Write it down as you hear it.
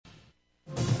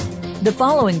The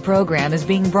following program is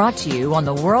being brought to you on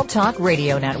the World Talk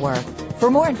Radio Network.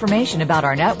 For more information about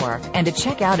our network and to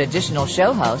check out additional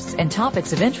show hosts and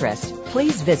topics of interest,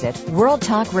 please visit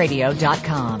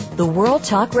worldtalkradio.com. The World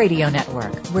Talk Radio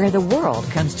Network, where the world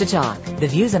comes to talk. The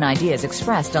views and ideas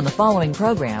expressed on the following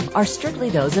program are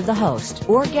strictly those of the host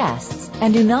or guests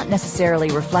and do not necessarily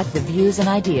reflect the views and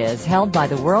ideas held by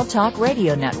the World Talk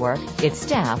Radio Network, its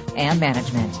staff, and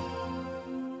management.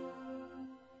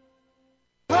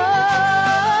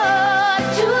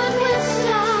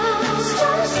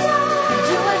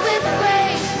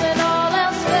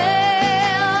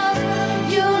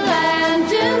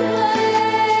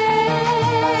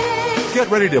 Get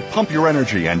ready to pump your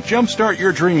energy and jumpstart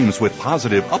your dreams with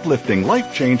positive, uplifting,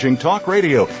 life-changing talk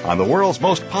radio on the world's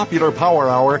most popular power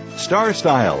hour,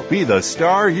 Starstyle. Be the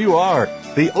star you are.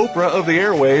 The Oprah of the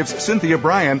airwaves, Cynthia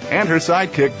Brian, and her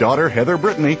sidekick daughter, Heather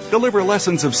Brittany, deliver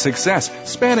lessons of success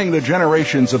spanning the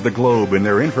generations of the globe in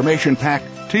their information-packed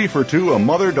Tea for Two, a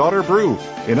mother-daughter brew.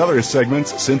 In other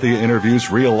segments, Cynthia interviews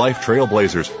real-life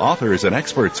trailblazers, authors, and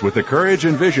experts with the courage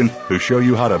and vision who show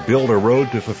you how to build a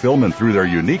road to fulfillment through their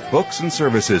unique books and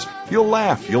services. You'll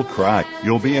laugh, you'll cry,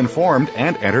 you'll be informed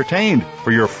and entertained.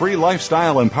 For your free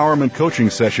lifestyle empowerment coaching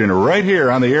session right here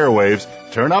on the airwaves,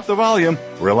 turn up the volume,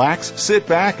 relax, sit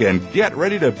back, and get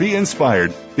ready to be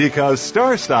inspired. Because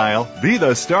Starstyle, be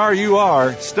the star you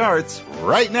are, starts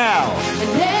right now.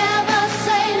 Never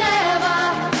say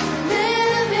never,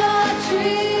 live your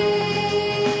dream.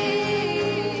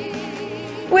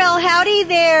 Well, howdy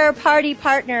there, party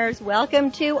partners.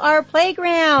 Welcome to our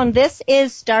playground. This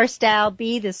is Starstyle,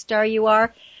 be the star you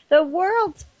are, the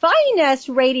world's finest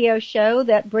radio show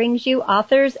that brings you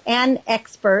authors and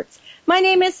experts. My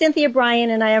name is Cynthia Brian,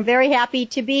 and I am very happy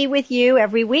to be with you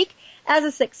every week as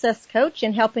a success coach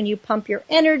and helping you pump your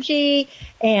energy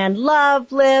and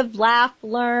love, live, laugh,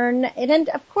 learn, and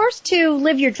of course to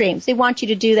live your dreams. We want you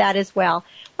to do that as well.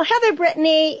 Well, Heather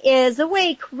Brittany is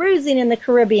away cruising in the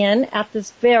Caribbean at this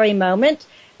very moment,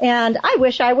 and I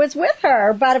wish I was with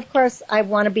her, but of course I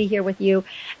want to be here with you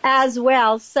as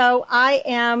well. So I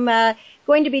am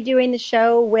going to be doing the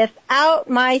show without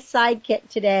my sidekick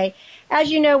today. As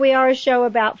you know, we are a show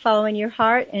about following your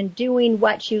heart and doing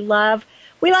what you love.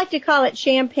 We like to call it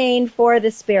champagne for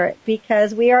the spirit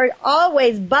because we are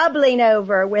always bubbling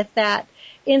over with that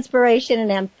inspiration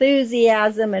and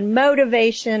enthusiasm and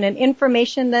motivation and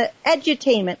information, the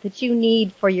edutainment that you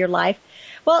need for your life.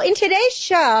 Well, in today's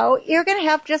show, you're going to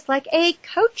have just like a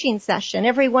coaching session.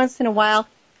 Every once in a while,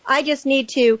 I just need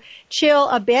to chill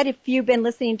a bit. If you've been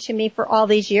listening to me for all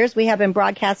these years, we have been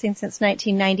broadcasting since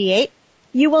 1998.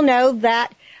 You will know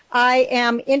that I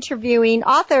am interviewing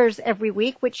authors every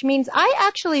week, which means I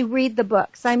actually read the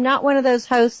books. I'm not one of those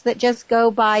hosts that just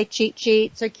go by cheat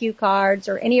sheets or cue cards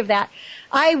or any of that.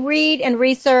 I read and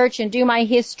research and do my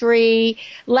history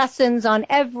lessons on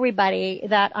everybody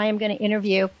that I am going to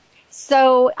interview.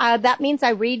 So that means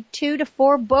I read 2 to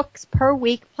 4 books per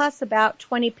week plus about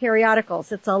 20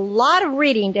 periodicals. It's a lot of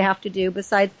reading to have to do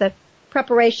besides the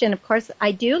preparation. Of course,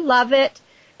 I do love it.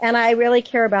 And I really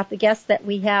care about the guests that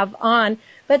we have on.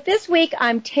 But this week,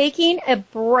 I'm taking a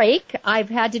break. I've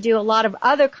had to do a lot of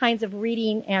other kinds of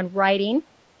reading and writing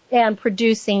and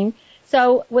producing.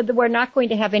 So we're not going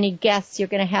to have any guests. You're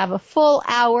going to have a full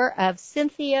hour of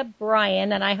Cynthia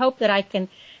Brian. And I hope that I can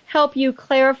help you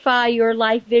clarify your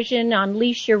life vision,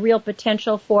 unleash your real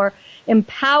potential for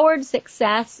empowered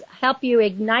success, help you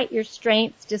ignite your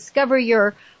strengths, discover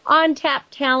your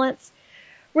untapped talents,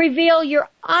 reveal your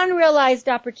unrealized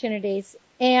opportunities,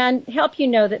 and help you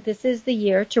know that this is the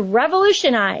year to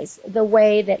revolutionize the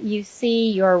way that you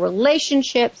see your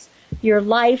relationships, your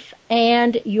life,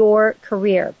 and your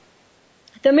career.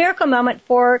 The miracle moment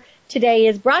for today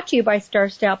is brought to you by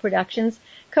Starstyle Productions,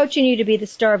 coaching you to be the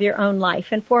star of your own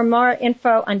life. And for more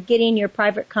info on getting your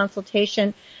private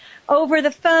consultation over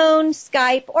the phone,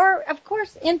 Skype, or, of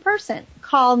course, in person,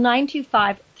 call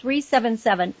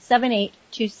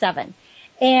 925-377-7827.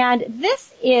 And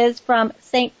this is from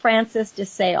St. Francis de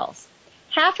Sales.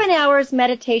 Half an hour's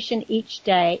meditation each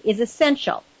day is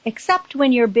essential, except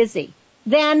when you're busy.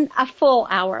 Then a full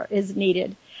hour is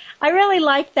needed. I really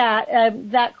like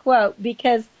that quote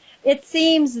because it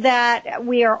seems that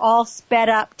we are all sped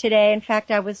up today. In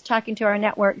fact, I was talking to our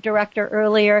network director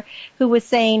earlier who was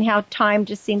saying how time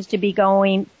just seems to be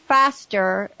going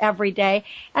faster every day.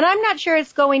 And I'm not sure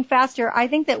it's going faster. I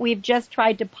think that we've just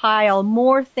tried to pile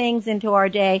more things into our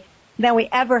day than we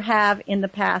ever have in the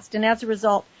past. And as a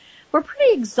result, we're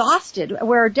pretty exhausted.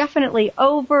 We're definitely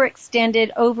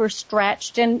overextended,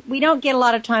 overstretched, and we don't get a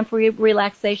lot of time for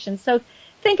relaxation. So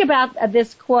think about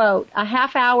this quote, a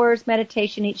half hour's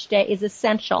meditation each day is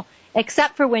essential,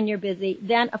 except for when you're busy,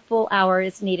 then a full hour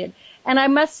is needed. And I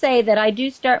must say that I do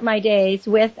start my days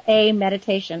with a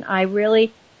meditation. I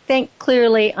really think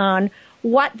clearly on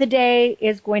what the day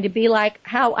is going to be like,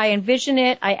 how I envision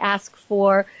it. I ask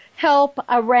for help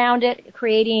around it,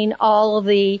 creating all of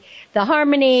the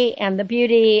harmony and the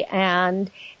beauty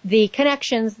and the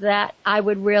connections that I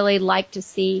would really like to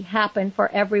see happen for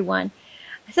everyone.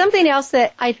 Something else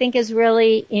that I think is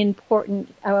really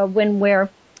important when we're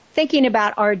thinking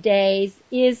about our days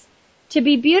is to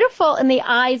be beautiful in the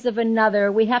eyes of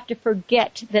another. We have to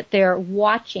forget that they're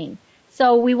watching.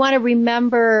 So we want to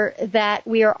remember that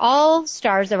we are all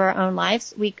stars of our own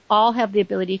lives. We all have the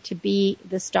ability to be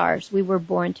the stars we were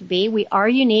born to be. We are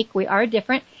unique. We are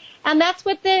different. And that's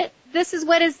what this is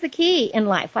what is the key in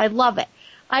life. I love it.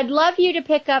 I'd love you to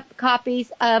pick up copies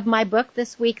of my book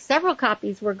this week. Several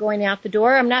copies were going out the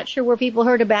door. I'm not sure where people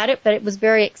heard about it, but it was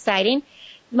very exciting.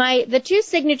 The two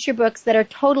signature books that are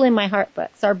totally my heart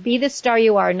books are Be the Star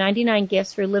You Are, 99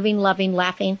 Gifts for Living, Loving,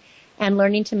 Laughing, and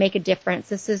Learning to Make a Difference.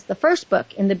 This is the first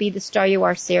book in the Be the Star You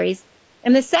Are series.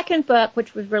 And the second book,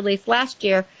 which was released last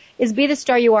year, is Be the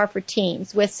Star You Are for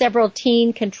Teens, with several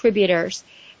teen contributors.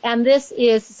 And this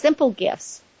is simple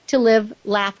gifts to live,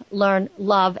 laugh, learn,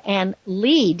 love, and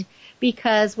lead,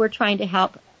 because we're trying to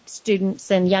help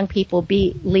students and young people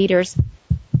be leaders.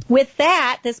 With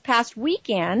that, this past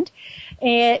weekend,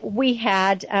 we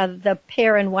had the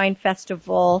Pear and Wine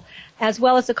Festival as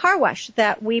well as a car wash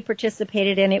that we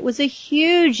participated in. It was a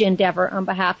huge endeavor on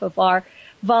behalf of our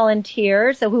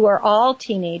volunteers, who are all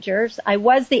teenagers. I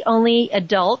was the only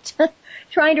adult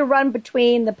trying to run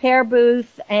between the Pear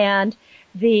booth and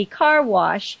the car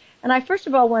wash. And I first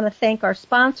of all want to thank our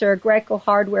sponsor, Greco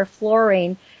Hardware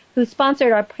Flooring, who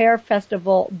sponsored our Pear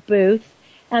Festival booth.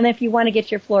 And if you want to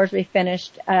get your floors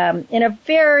refinished in a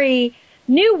very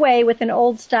new way with an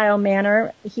old-style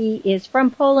manner, he is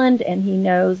from Poland and he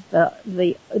knows the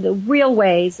real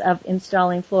ways of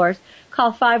installing floors.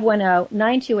 Call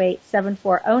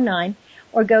 510-928-7409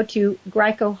 or go to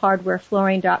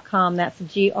GrycoHardwareFlooring.com. That's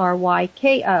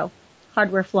GRYKO,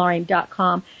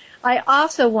 hardwareflooring.com. I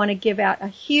also want to give out a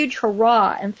huge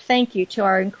hurrah and thank you to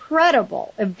our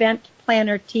incredible event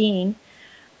planner team,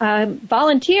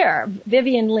 volunteer,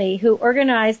 Vivian Lee, who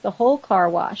organized the whole car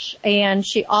wash, and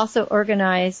she also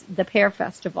organized the Pear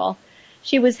Festival.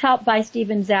 She was helped by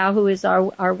Stephen Zhao, who is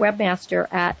our webmaster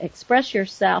at Express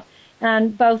Yourself,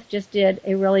 and both just did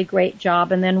a really great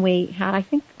job. And then we had,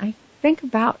 I think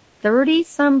about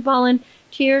 30-some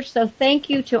volunteers. So thank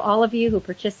you to all of you who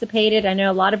participated. I know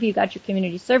a lot of you got your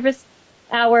community service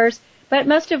hours, but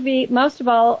most of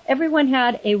all, everyone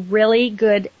had a really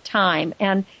good time.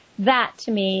 And that,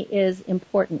 to me, is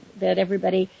important, that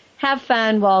everybody have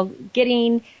fun while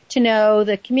getting to know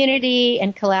the community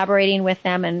and collaborating with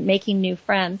them and making new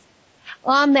friends.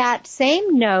 On that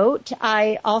same note,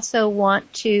 I also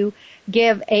want to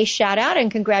give a shout-out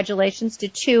and congratulations to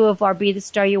two of our Be the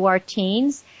Star You Are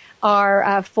teens,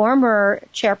 our former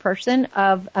chairperson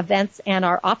of events and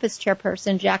our office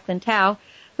chairperson, Jacqueline Tao,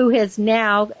 who is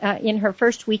now in her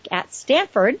first week at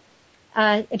Stanford.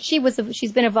 And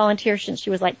she's been a volunteer since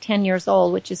she was like 10 years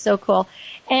old, which is so cool.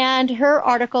 And her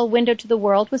article, Window to the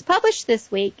World, was published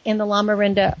this week in the La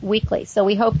Marinda Weekly. So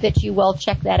we hope that you will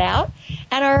check that out.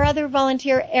 And our other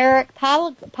volunteer, Eric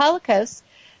Palikos,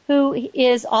 who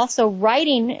is also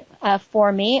writing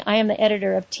for me. I am the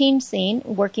editor of Teen Scene,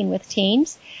 working with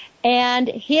teens. And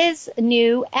his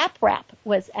new app wrap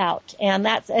was out. And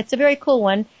it's a very cool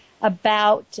one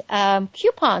about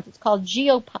coupons. It's called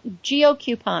Geo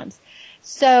Coupons.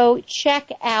 So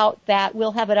check out that.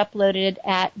 We'll have it uploaded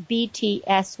at btsya.com.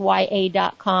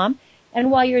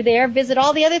 And while you're there, visit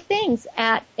all the other things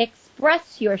at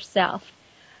Express Yourself.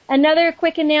 Another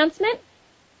quick announcement,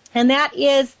 and that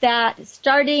is that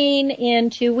starting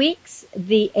in 2 weeks,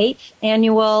 the 8th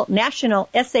annual National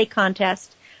Essay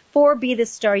Contest for Be the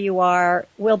Star You Are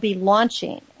will be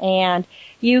launching. And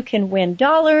you can win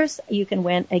dollars. You can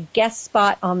win a guest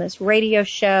spot on this radio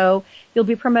show. You'll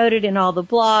be promoted in all the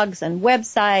blogs and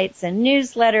websites and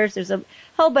newsletters. There's a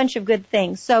whole bunch of good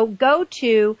things. So go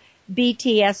to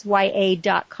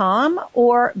btsya.com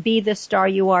or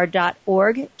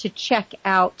bethestarur.org to check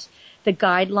out the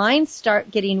guidelines. Start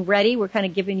getting ready. We're kind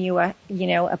of giving you a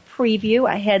preview,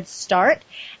 a head start.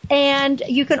 And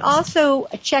you can also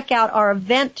check out our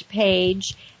event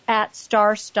page at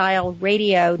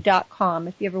starstyleradio.com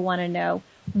if you ever want to know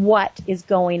what is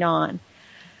going on.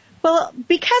 Well,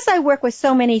 because I work with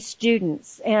so many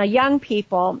students, young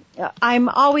people, I'm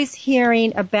always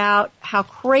hearing about how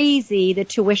crazy the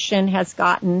tuition has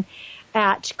gotten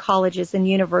at colleges and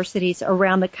universities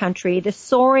around the country. The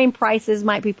soaring prices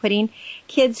might be putting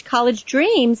kids' college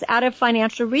dreams out of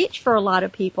financial reach for a lot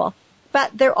of people.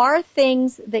 But there are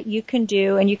things that you can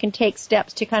do, and you can take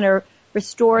steps to kind of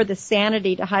restore the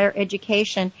sanity to higher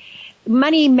education.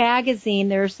 Money Magazine,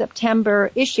 their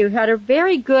September issue, had a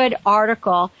very good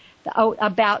article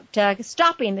about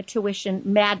stopping the tuition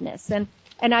madness. And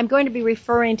I'm going to be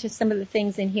referring to some of the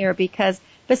things in here because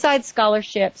besides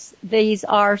scholarships, these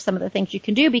are some of the things you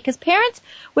can do because parents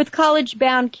with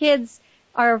college-bound kids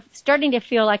are starting to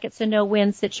feel like it's a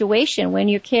no-win situation when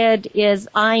your kid is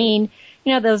eyeing,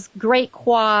 those great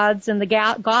quads and the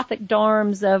Gothic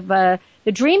dorms of the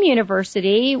Dream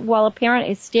University while a parent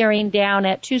is staring down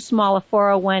at too small a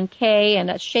 401k and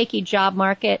a shaky job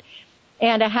market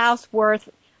and a house worth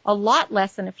a lot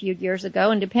less than a few years ago.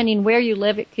 And depending where you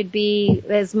live, it could be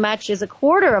as much as a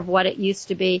quarter of what it used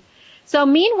to be. So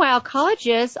meanwhile,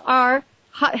 colleges are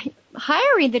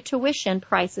hiring the tuition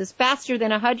prices faster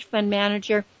than a hedge fund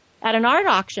manager at an art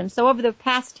auction. So over the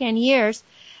past 10 years,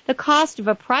 the cost of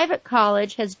a private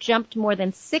college has jumped more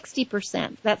than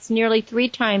 60%. That's nearly 3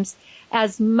 times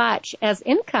as much as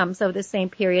incomes over the same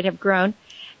period have grown.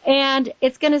 And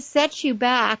it's going to set you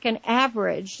back an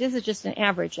average, this is just an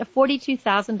average, of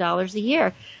 $42,000 a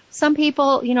year. Some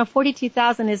people,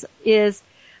 $42,000 is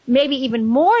maybe even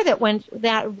more than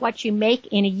what you make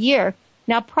in a year.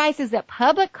 Now, prices at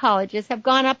public colleges have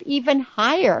gone up even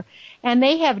higher, and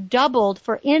they have doubled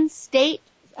for in-state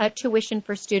tuition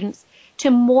for students to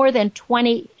more than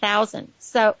 $20,000.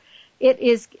 So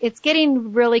it's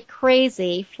getting really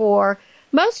crazy for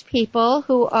most people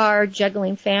who are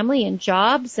juggling family and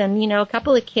jobs and, a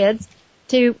couple of kids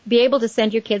to be able to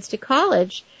send your kids to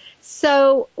college.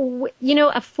 So,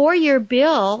 a 4-year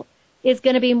bill is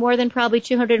going to be more than probably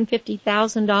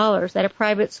 $250,000 at a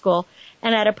private school.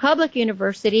 And at a public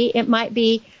university, it might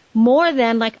be more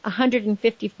than like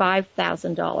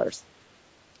 $155,000.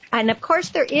 And of course,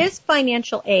 there is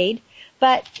financial aid,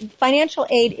 but financial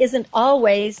aid isn't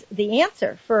always the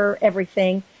answer for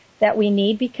everything that we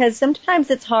need because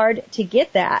sometimes it's hard to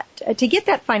get that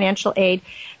financial aid.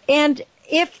 And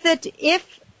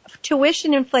if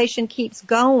tuition inflation keeps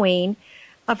going,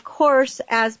 of course,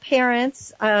 as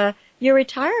parents, your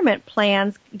retirement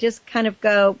plans just kind of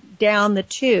go down the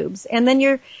tubes, and then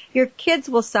your kids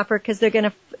will suffer because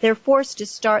they're forced to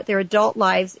start their adult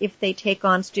lives if they take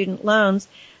on student loans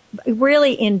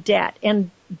really in debt,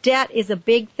 and debt is a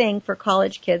big thing for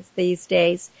college kids these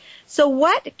days. So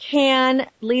what can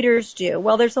leaders do?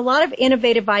 Well, there's a lot of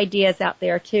innovative ideas out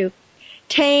there to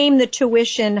tame the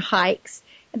tuition hikes.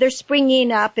 They're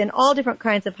springing up in all different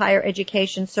kinds of higher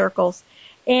education circles,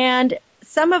 and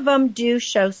some of them do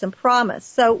show some promise.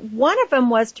 So one of them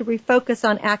was to refocus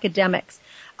on academics.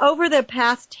 Over the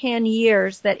past 10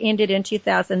 years that ended in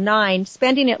 2009,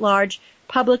 spending at large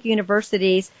public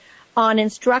universities on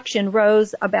instruction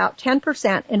rose about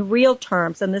 10% in real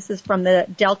terms, and this is from the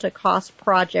Delta Cost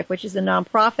Project, which is a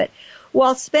nonprofit,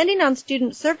 while spending on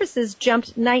student services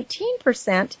jumped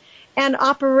 19%, and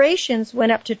operations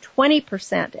went up to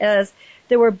 20% as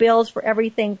there were bills for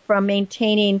everything from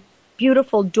maintaining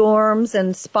beautiful dorms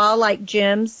and spa-like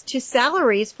gyms to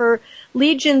salaries for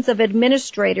legions of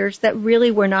administrators that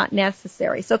really were not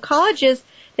necessary. So colleges,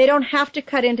 they don't have to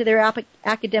cut into their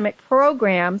academic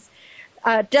programs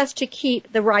just to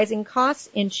keep the rising costs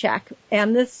in check.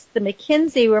 And the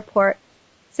McKinsey report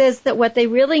says that what they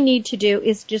really need to do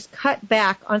is just cut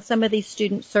back on some of these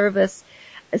student services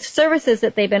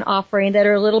that they've been offering that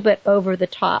are a little bit over the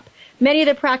top. Many of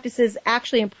the practices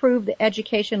actually improve the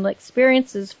educational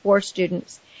experiences for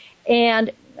students.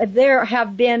 And there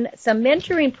have been some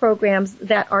mentoring programs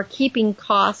that are keeping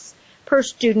costs per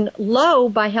student low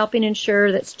by helping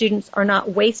ensure that students are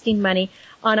not wasting money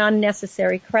on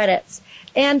unnecessary credits.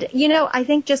 And, I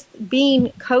think just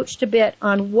being coached a bit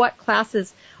on what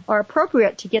classes are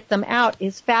appropriate to get them out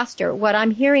is faster. What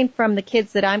I'm hearing from the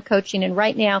kids that I'm coaching, and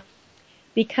right now,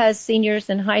 because seniors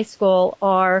in high school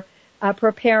are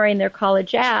preparing their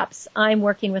college apps, I'm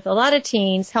working with a lot of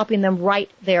teens, helping them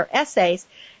write their essays.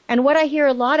 And what I hear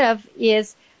a lot of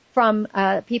is from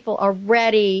people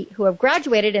already who have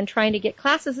graduated and trying to get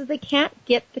classes is they can't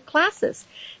get the classes.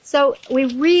 So we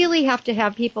really have to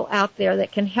have people out there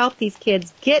that can help these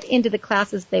kids get into the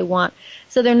classes they want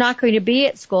so they're not going to be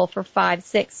at school for 5,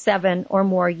 6, 7 or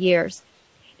more years.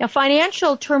 Now,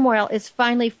 financial turmoil is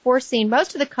finally forcing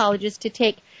most of the colleges to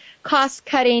take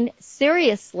cost-cutting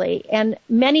seriously, and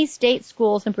many state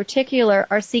schools in particular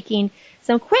are seeking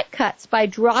some quick cuts by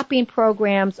dropping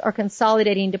programs or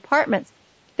consolidating departments.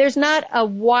 There's not a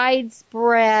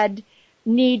widespread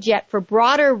need yet for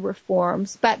broader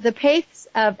reforms, but the pace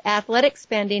of athletic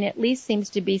spending at least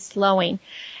seems to be slowing.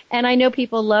 And I know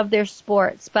people love their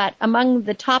sports, but among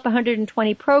the top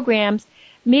 120 programs,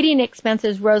 meeting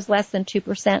expenses rose less than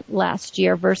 2% last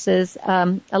year versus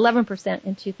 11%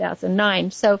 in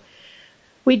 2009. So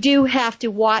we do have to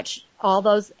watch all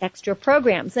those extra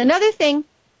programs.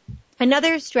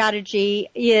 Another strategy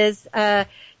is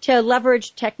to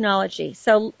leverage technology.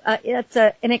 So it's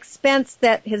an expense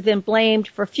that has been blamed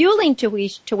for fueling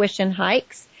tuition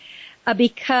hikes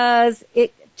because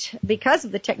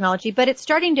of the technology, but it's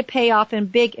starting to pay off in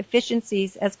big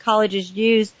efficiencies as colleges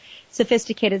use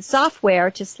sophisticated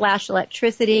software to slash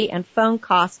electricity and phone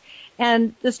costs.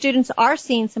 And the students are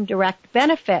seeing some direct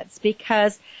benefits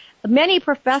because many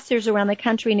professors around the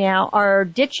country now are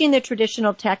ditching the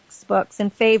traditional textbooks in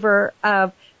favor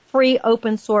of free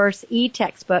open source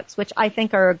e-textbooks, which I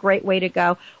think are a great way to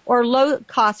go, or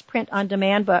low-cost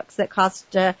print-on-demand books that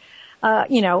cost,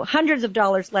 hundreds of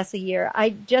dollars less a year. I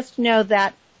just know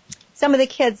that some of the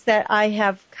kids that I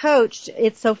have coached,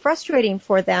 it's so frustrating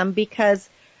for them because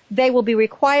they will be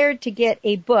required to get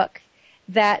a book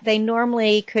that they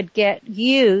normally could get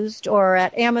used or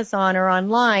at Amazon or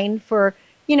online for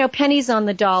pennies on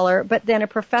the dollar, but then a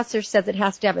professor says it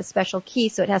has to have a special key,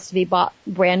 so it has to be bought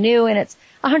brand new, and it's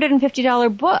a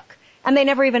 $150 book, and they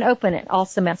never even open it all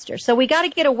semester. So we got to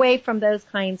get away from those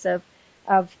kinds of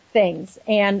things,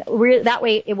 and that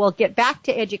way it will get back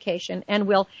to education and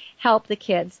will help the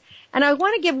kids. And I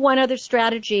want to give one other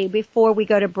strategy before we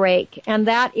go to break, and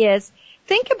that is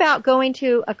think about going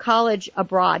to a college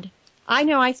abroad. I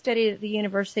know I studied at the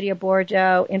University of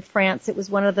Bordeaux in France. It was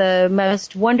one of the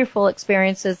most wonderful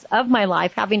experiences of my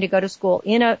life, having to go to school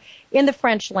in the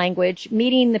French language,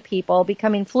 meeting the people,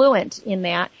 becoming fluent in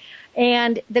that.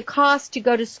 And the cost to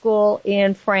go to school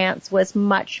in France was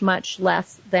much, much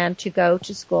less than to go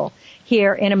to school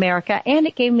here in America. And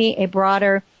it gave me a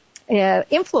broader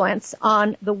influence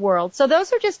on the world. So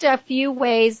those are just a few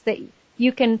ways that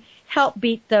you can help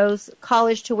beat those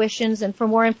college tuitions. And for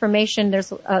more information,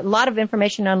 there's a lot of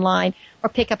information online, or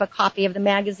pick up a copy of the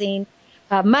magazine,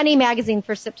 Money Magazine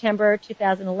for September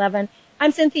 2011.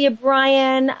 I'm Cynthia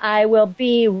Brian. I will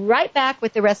be right back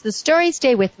with the rest of the story.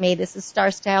 Stay with me. This is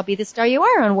Starstyle, Be the Star You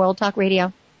Are on World Talk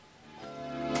Radio.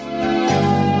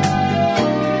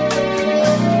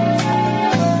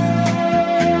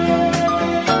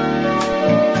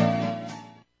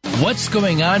 What's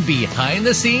going on behind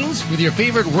the scenes with your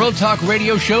favorite World Talk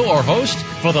Radio show or host?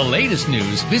 For the latest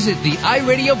news, visit the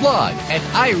iRadio blog at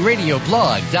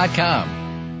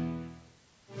iradioblog.com.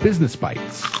 Business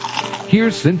Bites.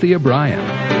 Here's Cynthia Brian.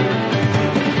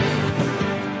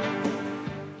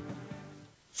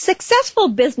 Successful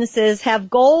businesses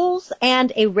have goals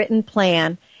and a written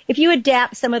plan. If you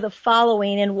adapt some of the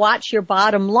following and watch your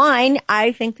bottom line,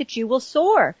 I think that you will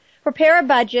soar. Prepare a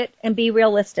budget and be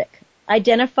realistic.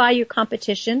 Identify your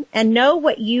competition and know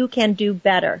what you can do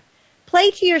better.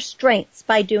 Play to your strengths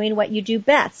by doing what you do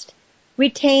best.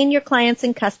 Retain your clients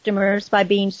and customers by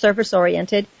being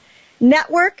service-oriented.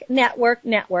 Network, network,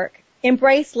 network.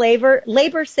 Embrace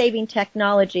labor-saving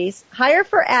technologies. Hire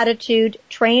for attitude,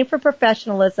 train for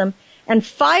professionalism, and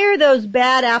fire those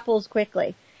bad apples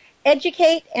quickly.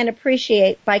 Educate and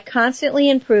appreciate by constantly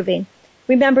improving.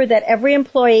 Remember that every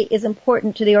employee is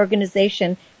important to the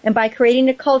organization, and by creating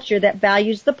a culture that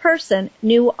values the person,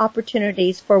 new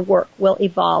opportunities for work will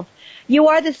evolve. You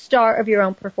are the star of your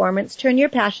own performance. Turn your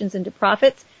passions into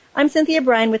profits. I'm Cynthia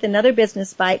Brian with another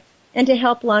Business Bite, and to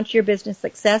help launch your business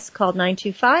success, call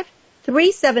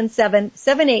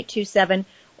 925-377-7827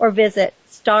 or visit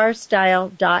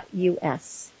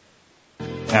starstyle.us.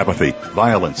 Apathy,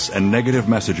 violence, and negative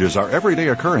messages are everyday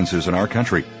occurrences in our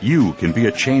country. You can be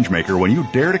a change maker when you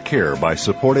dare to care by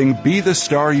supporting Be the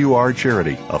Star You Are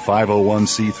charity, a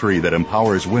 501c3 that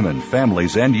empowers women,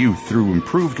 families, and youth through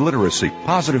improved literacy,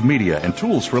 positive media, and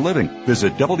tools for living.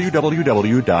 Visit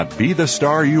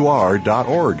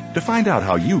www.bethestarur.org to find out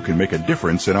how you can make a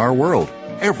difference in our world.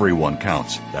 Everyone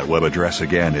counts. That web address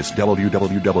again is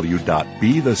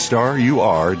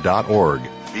www.bethestarur.org.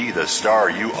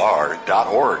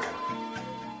 BeTheStarYouAre.org.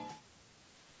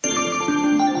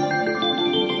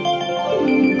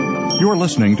 You're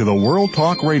listening to the World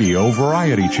Talk Radio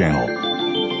Variety Channel.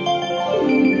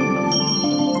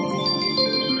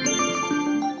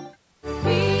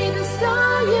 Be the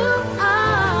star you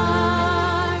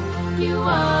are. You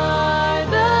are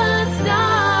the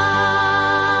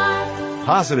star.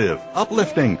 Positive,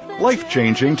 uplifting,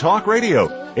 life-changing talk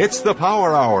radio. It's the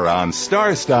Power Hour on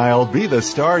Starstyle, Be the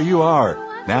Star You Are.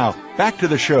 Now, back to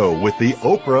the show with the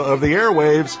Oprah of the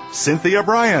airwaves, Cynthia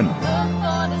Brian.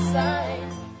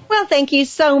 Well, Well, thank you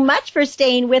so much for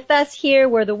staying with us here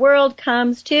where the world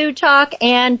comes to talk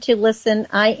and to listen.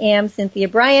 I am Cynthia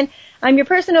Brian. I'm your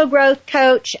personal growth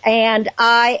coach, and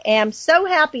I am so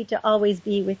happy to always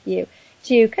be with you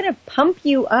to kind of pump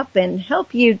you up and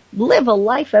help you live a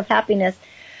life of happiness.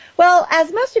 Well,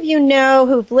 as most of you know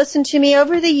who've listened to me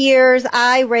over the years,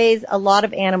 I raise a lot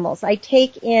of animals. I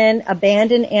take in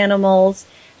abandoned animals.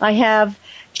 I have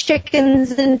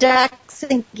chickens and ducks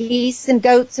and geese and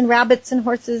goats and rabbits and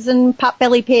horses and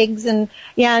potbelly pigs and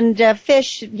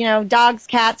fish, dogs,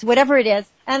 cats, whatever it is.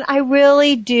 And I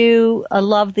really do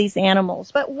love these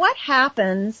animals. But what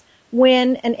happens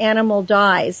when an animal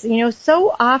dies?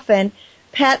 So often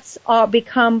pets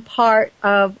become part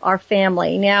of our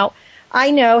family. Now,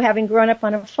 I know, having grown up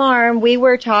on a farm, we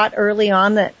were taught early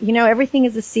on that, everything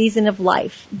is a season of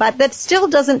life. But that still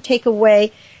doesn't take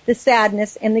away the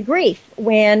sadness and the grief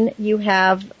when you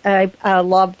have a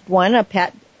loved one, a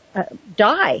pet,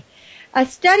 die. A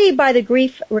study by the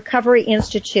Grief Recovery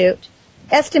Institute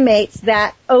estimates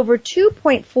that over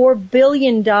 $2.4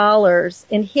 billion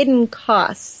in hidden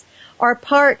costs are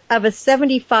part of a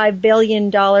 $75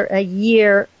 billion a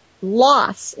year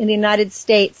loss in the United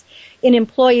States in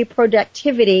employee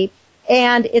productivity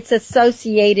and its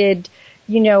associated,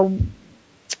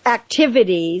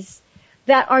 activities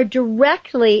that are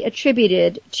directly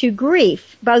attributed to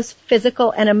grief, both physical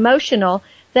and emotional,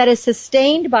 that is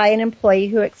sustained by an employee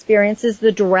who experiences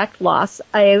the direct loss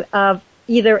of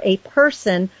either a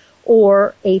person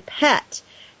or a pet.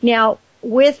 Now,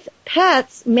 with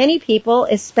pets, many people,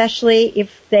 especially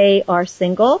if they are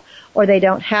single or they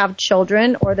don't have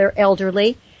children or they're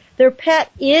elderly, their pet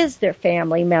is their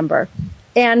family member.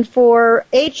 And for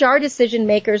HR decision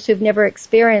makers who've never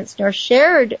experienced nor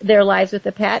shared their lives with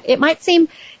a pet, it might seem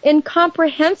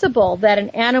incomprehensible that an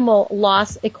animal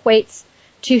loss equates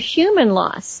to human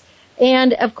loss.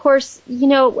 And of course,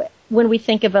 when we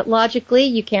think of it logically,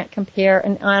 you can't compare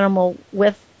an animal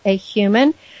with a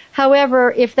human.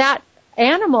 However, if that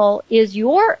animal is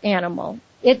your animal,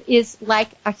 it is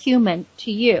like a human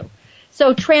to you.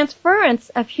 So transference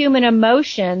of human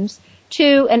emotions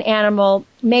to an animal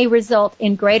may result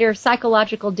in greater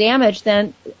psychological damage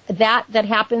than that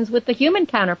happens with the human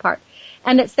counterpart.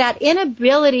 And it's that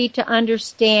inability to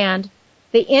understand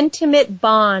the intimate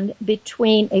bond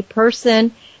between a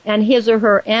person and his or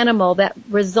her animal that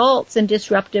results in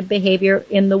disruptive behavior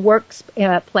in the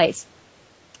workplace.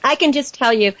 I can just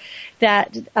tell you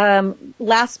that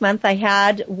last month I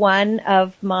had one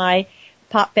of my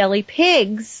potbelly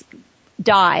pigs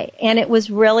die, and it was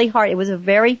really hard. It was a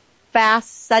very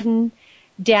fast, sudden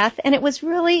death, and it was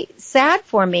really sad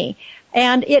for me.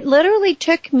 And it literally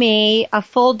took me a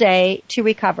full day to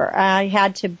recover. I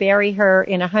had to bury her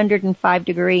in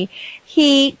 105-degree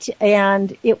heat,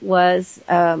 and it was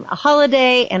a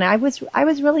holiday, and I was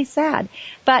really sad.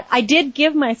 But I did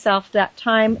give myself that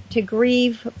time to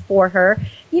grieve for her.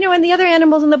 And the other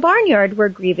animals in the barnyard were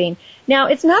grieving. Now,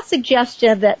 it's not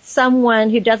suggested that someone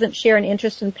who doesn't share an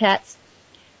interest in pets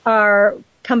are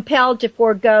compelled to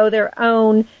forego their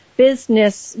own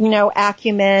business,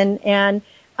 acumen and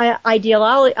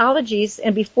ideologies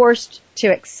and be forced to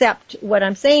accept what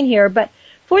I'm saying here. But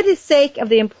for the sake of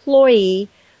the employee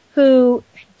who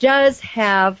does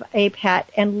have a pet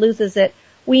and loses it,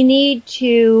 we need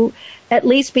to at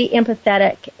least be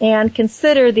empathetic and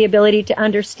consider the ability to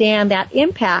understand that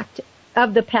impact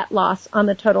of the pet loss on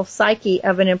the total psyche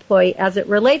of an employee as it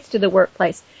relates to the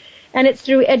workplace. And it's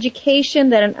through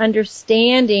education that an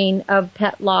understanding of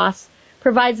pet loss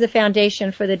provides the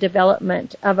foundation for the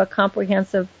development of a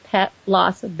comprehensive pet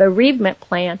loss bereavement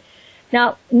plan.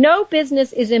 Now, no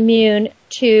business is immune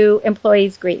to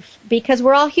employees' grief because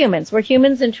we're all humans. We're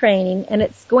humans in training, and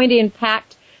it's going to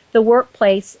impact the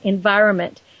workplace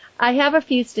environment. I have a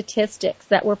few statistics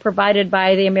that were provided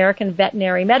by the American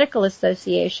Veterinary Medical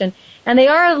Association, and they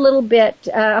are a little bit,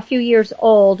 a few years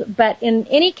old, but in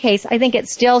any case, I think it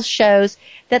still shows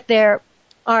that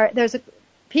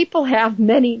people have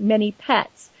many, many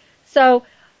pets. So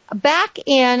back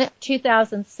in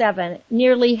 2007,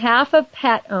 nearly half of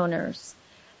pet owners,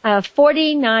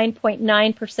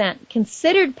 49.9%,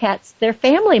 considered pets their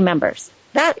family members.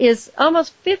 That is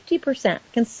almost 50%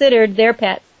 considered their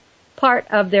pets part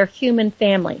of their human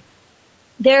family.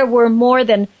 There were more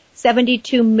than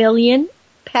 72 million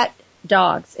pet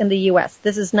dogs in the U.S.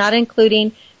 This is not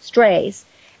including strays.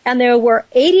 And there were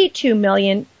 82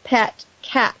 million pet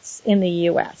cats in the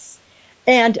U.S.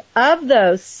 And of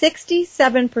those,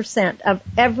 67% of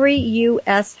every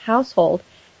U.S. household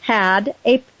had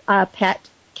a pet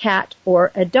cat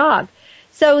or a dog.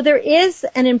 So there is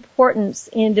an importance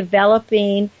in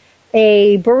developing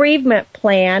a bereavement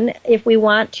plan if we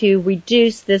want to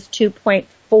reduce this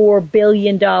 $2.4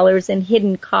 billion in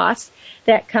hidden costs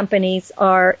that companies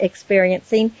are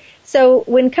experiencing. So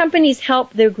when companies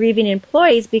help their grieving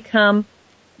employees become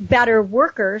better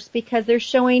workers because they're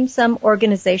showing some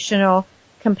organizational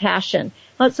compassion.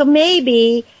 So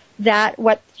maybe that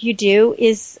what you do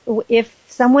is if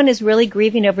someone is really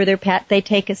grieving over their pet, they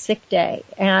take a sick day.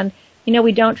 And,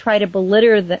 we don't try to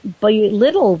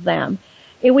belittle them.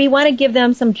 We want to give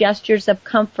them some gestures of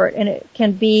comfort, and it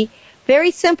can be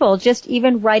very simple, just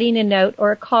even writing a note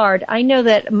or a card. I know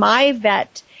that my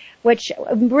vet, which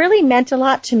really meant a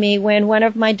lot to me when one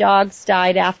of my dogs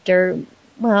died after,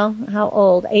 how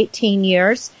old? 18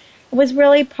 years. It was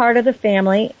really part of the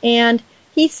family, and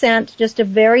he sent just a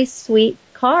very sweet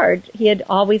card. He had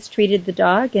always treated the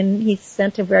dog, and he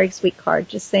sent a very sweet card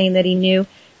just saying that he knew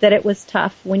that it was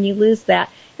tough when you lose that.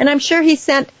 And I'm sure he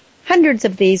sent hundreds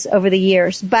of these over the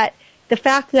years, but the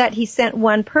fact that he sent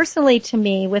one personally to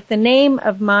me with the name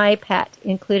of my pet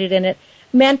included in it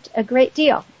meant a great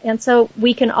deal. And so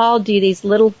we can all do these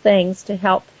little things to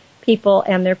help people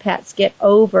and their pets get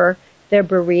over their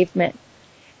bereavement.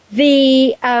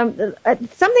 Something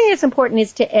that's important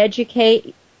is to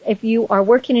educate. If you are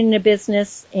working in a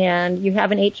business and you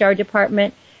have an HR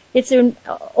department,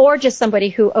 or just somebody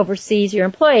who oversees your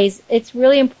employees, it's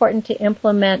really important to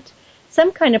implement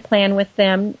some kind of plan with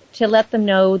them to let them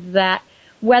know that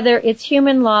whether it's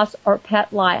human loss or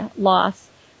pet loss,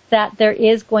 that there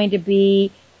is going to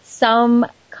be some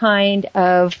kind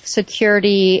of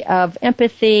security of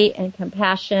empathy and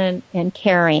compassion and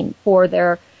caring for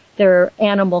their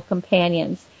animal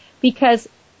companions. Because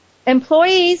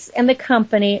employees and the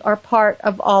company are part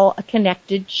of a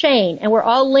connected chain, and we're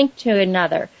all linked to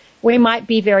another. We might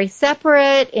be very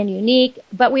separate and unique,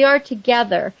 but we are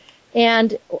together.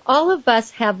 And all of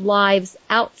us have lives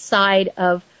outside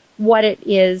of what it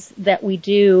is that we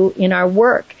do in our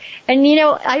work. And,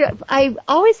 I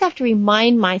always have to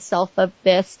remind myself of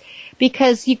this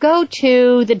because you go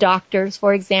to the doctors,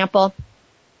 for example,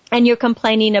 and you're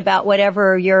complaining about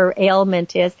whatever your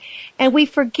ailment is. And we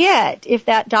forget, if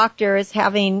that doctor is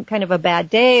having kind of a bad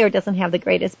day or doesn't have the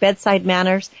greatest bedside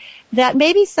manners, that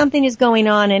maybe something is going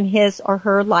on in his or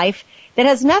her life that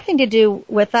has nothing to do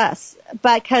with us.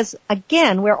 Because,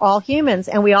 again, we're all humans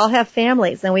and we all have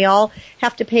families and we all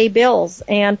have to pay bills.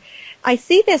 And I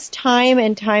see this time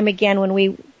and time again when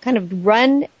we kind of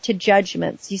run to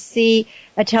judgments. You see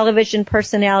a television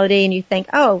personality and you think,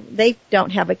 oh, they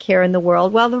don't have a care in the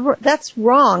world. Well, that's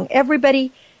wrong.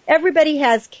 Everybody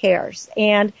has cares,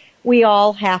 and we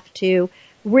all have to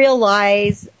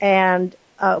realize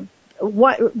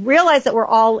realize that we're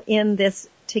all in this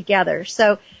together.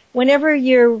 So whenever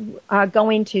you're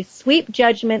going to sweep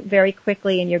judgment very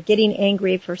quickly and you're getting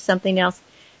angry for something else,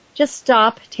 just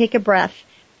stop, take a breath,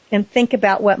 and think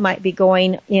about what might be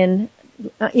going in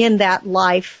that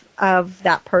life of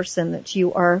that person that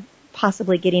you are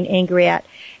possibly getting angry at.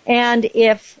 And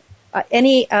if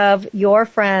any of your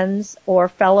friends or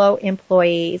fellow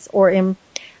employees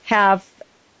have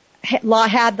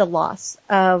had the loss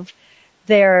of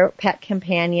their pet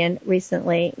companion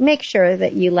recently, make sure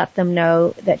that you let them know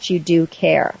that you do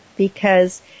care,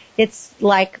 because it's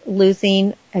like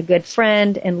losing a good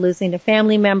friend and losing a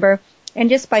family member. And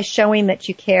just by showing that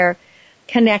you care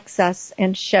connects us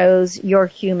and shows your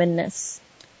humanness.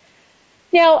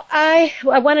 Now, I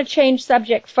want to change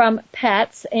subject from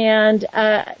pets, and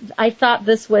I thought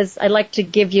I like to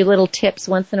give you little tips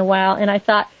once in a while, and I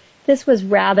thought this was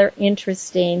rather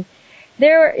interesting.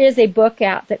 There is a book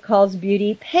out that calls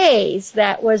Beauty Pays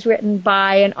that was written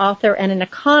by an author and an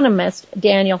economist,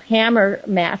 Daniel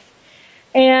Hammermeth.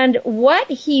 And what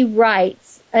he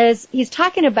writes is he's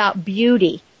talking about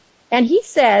beauty. And he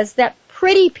says that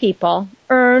pretty people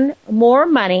earn more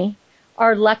money,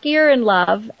 are luckier in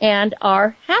love, and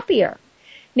are happier.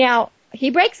 Now,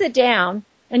 he breaks it down,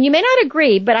 and you may not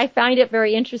agree, but I find it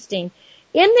very interesting.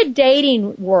 In the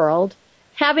dating world,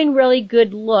 having really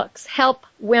good looks help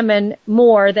women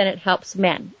more than it helps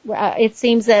men. It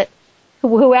seems that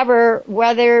whatever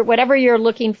you're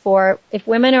looking for, if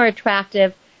women are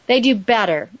attractive, they do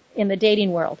better in the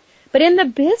dating world. But in the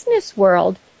business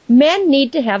world, men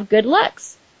need to have good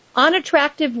looks.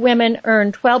 Unattractive women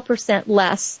earn 12%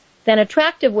 less than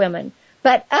attractive women,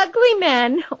 but ugly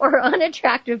men or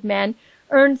unattractive men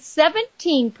earn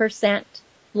 17%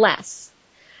 less.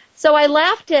 So I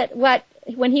laughed at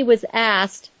when he was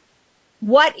asked,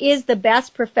 what is the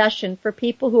best profession for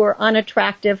people who are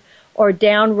unattractive or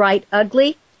downright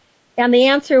ugly? And the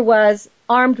answer was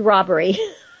armed robbery.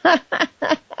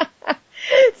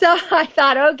 So I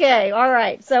thought, okay, all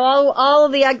right. So all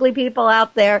of the ugly people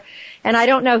out there, and I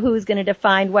don't know who's going to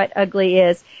define what ugly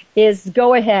is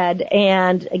go ahead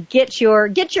and get your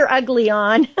ugly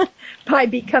on by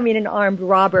becoming an armed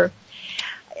robber.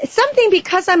 Something,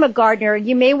 because I'm a gardener,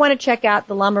 you may want to check out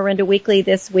the La Miranda Weekly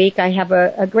this week. I have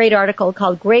a great article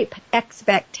called Grape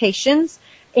Expectations,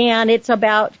 and it's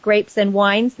about grapes and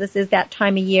wines. This is that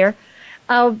time of year.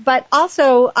 But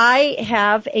also, I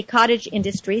have a cottage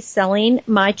industry selling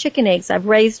my chicken eggs. I've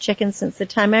raised chickens since the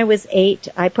time I was 8.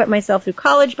 I put myself through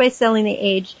college by selling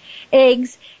the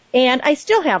eggs, and I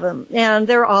still have them. And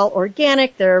they're all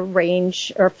organic. They're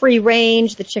free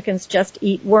range. The chickens just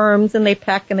eat worms, and they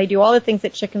peck, and they do all the things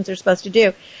that chickens are supposed to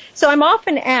do. So I'm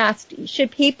often asked,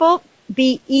 should people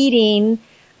be eating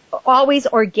always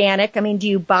organic? I mean, do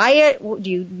you buy it? Do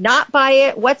you not buy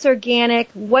it? What's organic?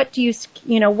 What do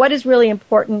what is really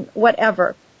important?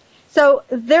 Whatever. So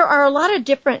there are a lot of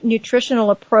different nutritional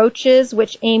approaches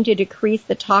which aim to decrease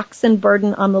the toxin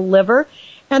burden on the liver,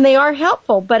 and they are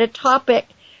helpful, but a topic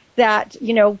that,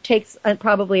 takes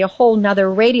probably a whole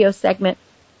nother radio segment.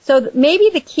 So maybe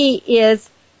the key is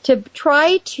to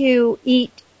try to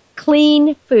eat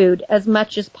clean food as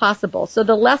much as possible. So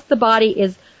the less the body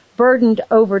is burdened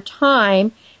over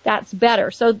time, that's better.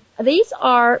 So these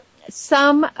are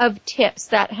some of tips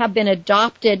that have been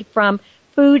adopted from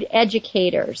food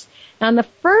educators. And the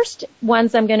first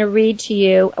ones I'm going to read to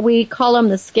you, we call them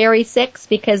the scary 6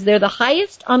 because they're the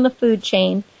highest on the food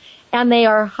chain, and they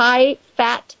are high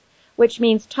fat, which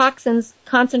means toxins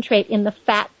concentrate in the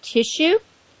fat tissue.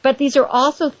 But these are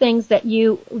also things that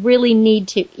you really need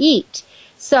to eat.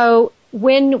 So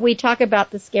when we talk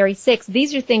about the scary 6,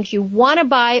 these are things you want to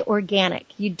buy organic.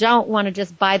 You don't want to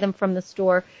just buy them from the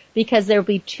store because they'll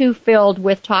be too filled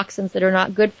with toxins that are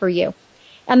not good for you.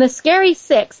 And the scary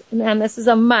 6, and this is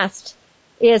a must,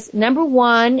 is number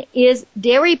 1 is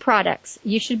dairy products.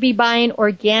 You should be buying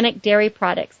organic dairy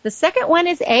products. The second one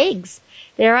is eggs.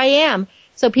 There I am.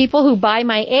 So people who buy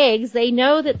my eggs, they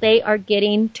know that they are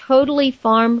getting totally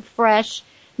farm fresh,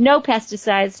 no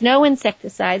pesticides, no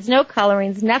insecticides, no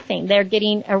colorings, nothing. They're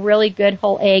getting a really good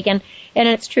whole egg, and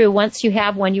it's true. Once you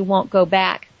have one, you won't go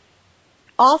back.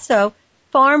 Also,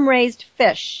 farm-raised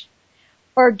fish,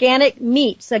 organic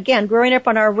meats. Again, growing up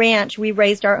on our ranch, we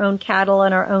raised our own cattle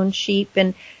and our own sheep,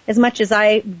 and as much as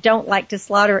I don't like to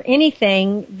slaughter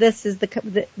anything, this is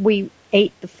we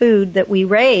ate the food that we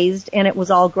raised, and it was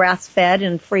all grass-fed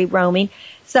and free roaming,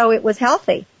 so it was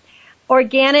healthy.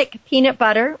 Organic peanut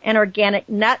butter and organic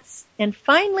nuts, and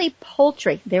finally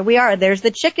poultry. There we are. There's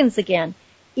the chickens again.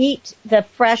 Eat the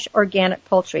fresh organic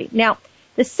poultry. Now,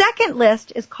 the second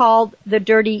list is called the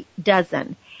Dirty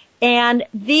Dozen, and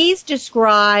these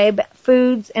describe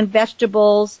foods and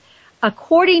vegetables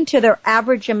according to their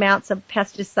average amounts of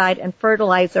pesticide and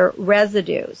fertilizer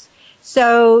residues.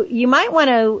 So you might want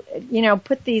to,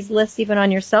 put these lists even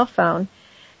on your cell phone.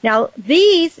 Now,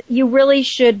 these you really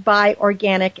should buy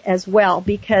organic as well,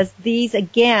 because these,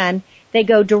 again, they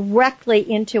go directly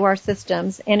into our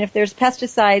systems. And if there's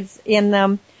pesticides in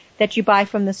them that you buy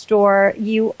from the store,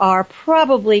 you are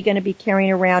probably going to be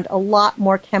carrying around a lot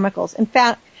more chemicals. In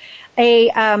fact,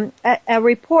 a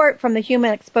report from the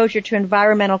Human Exposure to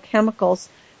Environmental Chemicals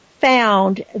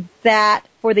found that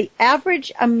for the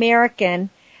average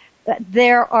American,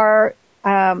 there are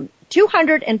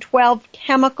 212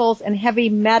 chemicals and heavy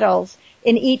metals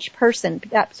in each person.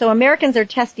 So Americans are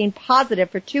testing positive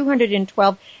for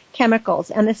 212 chemicals,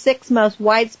 and the 6 most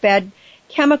widespread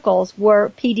chemicals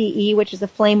were PDE, which is a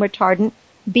flame retardant,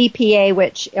 BPA,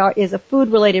 which is a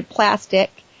food-related plastic,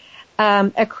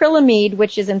 acrylamide,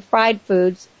 which is in fried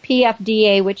foods,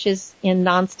 PFDA, which is in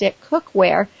nonstick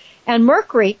cookware, and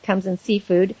mercury comes in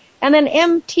seafood, and then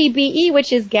MTBE,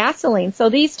 which is gasoline. So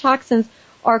these toxins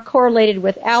are correlated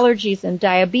with allergies and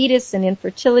diabetes and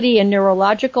infertility and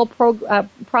neurological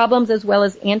problems, as well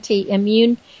as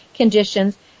anti-immune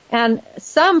conditions. And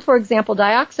some, for example,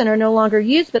 dioxin, are no longer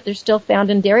used, but they're still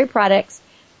found in dairy products.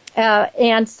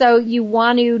 And so you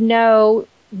want to know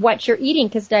what you're eating,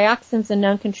 because dioxin's a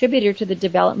known contributor to the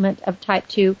development of type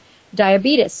 2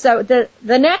 diabetes. So the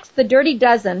next, the Dirty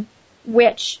Dozen,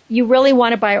 which you really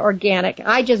want to buy organic.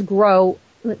 I just grow,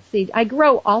 I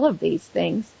grow all of these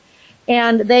things.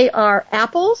 And they are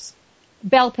apples,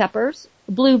 bell peppers,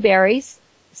 blueberries,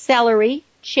 celery,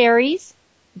 cherries,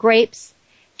 grapes,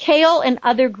 kale and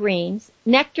other greens,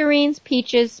 nectarines,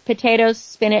 peaches, potatoes,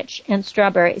 spinach, and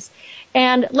strawberries.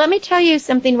 And let me tell you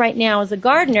something right now. As a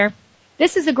gardener,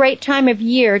 this is a great time of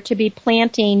year to be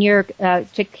planting your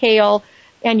kale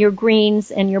and your greens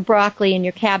and your broccoli and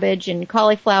your cabbage and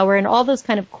cauliflower and all those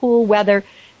kind of cool weather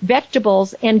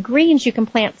vegetables and greens, you can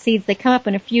plant seeds. They come up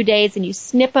in a few days and you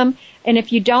snip them. And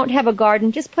if you don't have a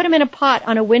garden, just put them in a pot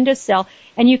on a windowsill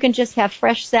and you can just have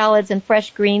fresh salads and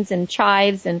fresh greens and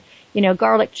chives and,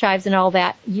 garlic chives and all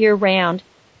that year round.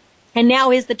 And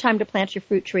now is the time to plant your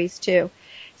fruit trees too.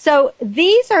 So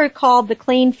these are called the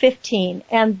Clean 15,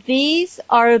 and these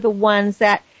are the ones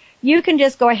that you can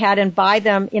just go ahead and buy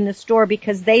them in the store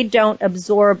because they don't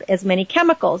absorb as many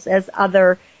chemicals as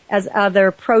other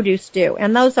produce do.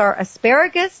 And those are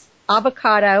asparagus,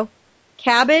 avocado,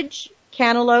 cabbage,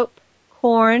 cantaloupe,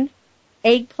 corn,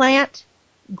 eggplant,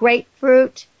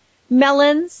 grapefruit,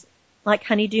 melons, like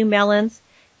honeydew melons,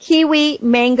 kiwi,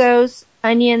 mangoes,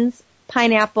 onions,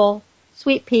 pineapple,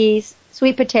 sweet peas,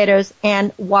 sweet potatoes,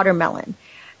 and watermelon.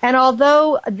 And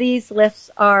although these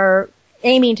lists are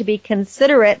aiming to be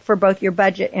considerate for both your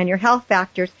budget and your health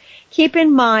factors, keep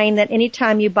in mind that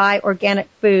anytime you buy organic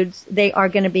foods, they are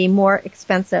going to be more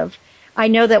expensive. I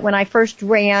know that when I first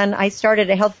I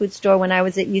started a health food store when I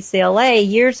was at UCLA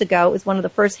years ago. It was one of the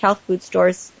first health food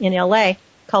stores in LA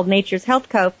called Nature's Health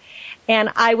Co. And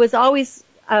I was always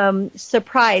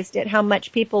surprised at how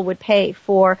much people would pay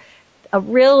for a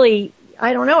really,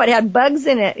 I don't know, it had bugs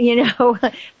in it,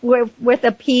 with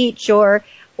a peach or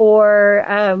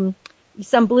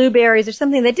some blueberries or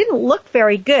something that didn't look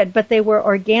very good, but they were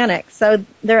organic. So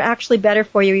they're actually better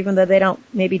for you even though they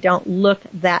don't look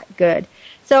that good.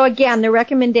 So again, the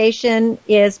recommendation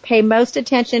is pay most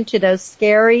attention to those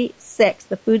scary 6,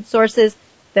 the food sources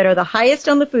that are the highest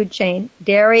on the food chain: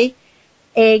 dairy,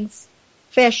 eggs,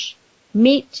 fish,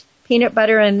 meat, peanut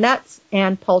butter and nuts,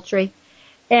 and poultry.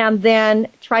 And then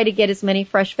try to get as many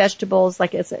fresh vegetables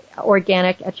like as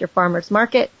organic at your farmer's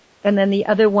market. And then the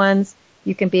other ones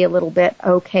you can be a little bit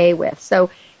okay with. So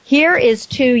here is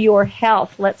to your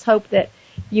health. Let's hope that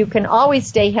you can always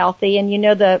stay healthy. And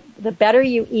the better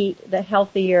you eat, the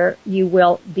healthier you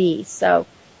will be. So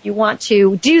you want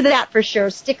to do that for sure.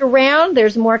 Stick around.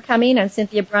 There's more coming. I'm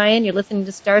Cynthia Brian. You're listening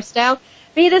to Starstyle.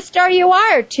 Be the star you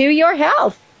are to your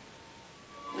health.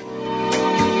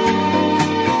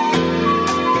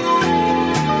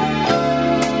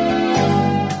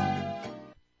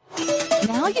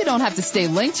 Now you don't have to stay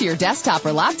linked to your desktop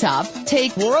or laptop.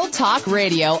 Take World Talk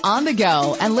Radio on the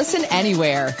go and listen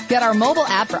anywhere. Get our mobile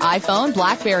app for iPhone,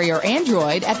 BlackBerry, or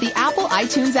Android at the Apple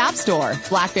iTunes App Store,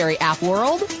 BlackBerry App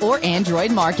World, or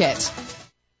Android Market.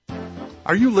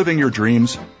 Are you living your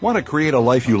dreams? Want to create a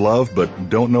life you love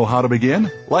but don't know how to begin?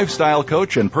 Lifestyle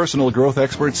coach and personal growth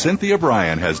expert Cynthia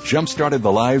Brian has jump-started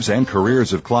the lives and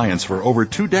careers of clients for over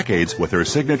 2 decades with her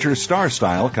signature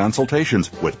Starstyle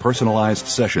consultations with personalized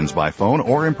sessions by phone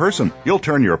or in person. You'll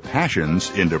turn your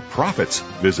passions into profits.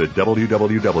 Visit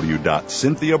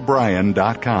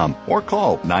www.cynthiabrian.com or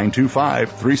call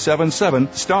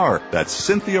 925-377-STAR. That's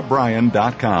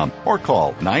cynthiabrian.com or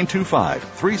call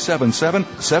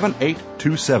 925-377-7827.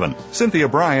 Cynthia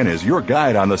Brian is your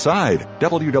guide on the side.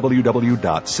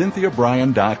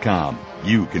 www.cynthiabrian.com.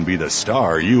 You can be the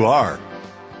star you are.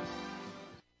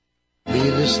 Be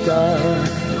the star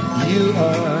you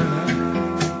are.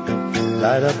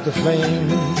 Light up the flame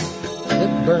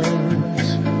that burns.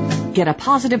 Get a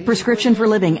positive prescription for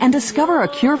living and discover a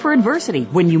cure for adversity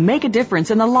when you make a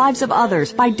difference in the lives of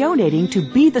others by donating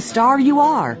to Be the Star You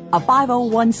Are, a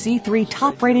 501c3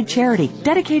 top-rated charity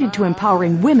dedicated to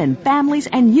empowering women, families,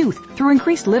 and youth through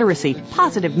increased literacy,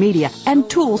 positive media, and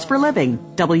tools for living.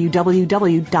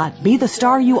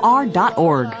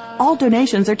 www.BeTheStarYouAre.org. All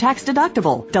donations are tax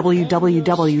deductible.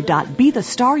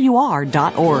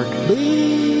 www.BeTheStarYouAre.org.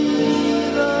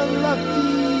 Be the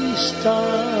lucky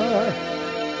star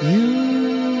you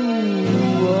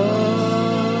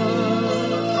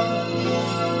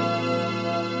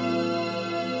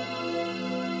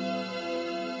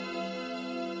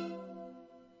are.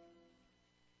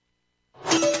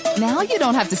 Now you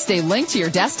don't have to stay linked to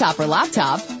your desktop or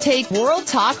laptop. Take World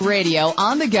Talk Radio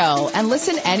on the go and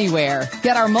listen anywhere.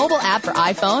 Get our mobile app for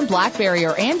iPhone, BlackBerry,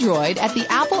 or Android at the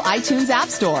Apple iTunes App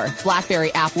Store,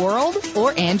 BlackBerry App World,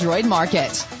 or Android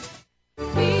Market.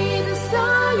 Be the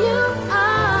star you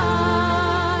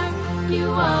are. You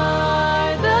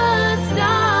are the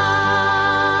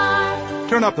star.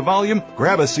 Turn up the volume,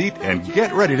 grab a seat, and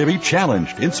get ready to be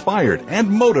challenged, inspired, and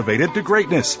motivated to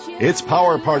greatness. It's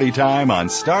Power Party time on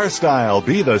Starstyle.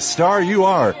 Be the star you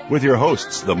are with your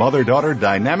hosts, the mother-daughter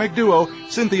dynamic duo,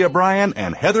 Cynthia Brian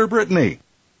and Heather Brittany.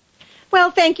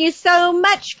 Well, thank you so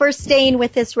much for staying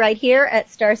with us right here at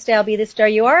Starstyle Be the Star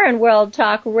You Are on World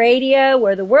Talk Radio,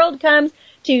 where the world comes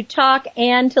to talk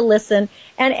and to listen.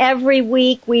 And every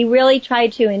week we really try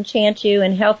to enchant you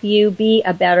and help you be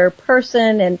a better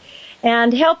person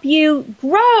and help you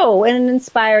grow and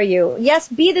inspire you. Yes,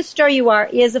 Be the Star You Are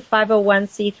is a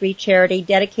 501c3 charity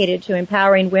dedicated to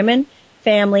empowering women,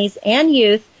 families, and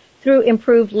youth through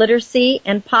improved literacy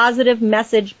and positive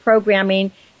message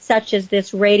programming such as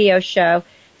this radio show.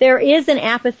 There is an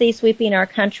apathy sweeping our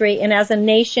country, and as a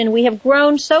nation, we have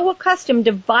grown so accustomed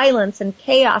to violence and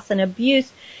chaos and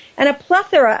abuse and a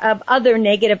plethora of other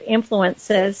negative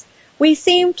influences. We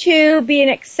seem to be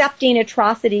accepting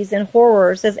atrocities and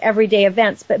horrors as everyday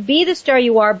events, but Be the Star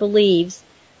You Are believes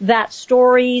that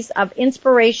stories of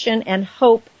inspiration and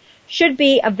hope should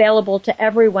be available to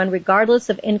everyone regardless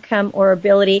of income or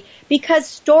ability, because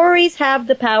stories have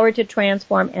the power to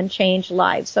transform and change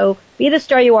lives. So Be the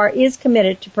Star You Are is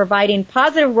committed to providing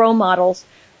positive role models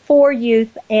for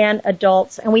youth and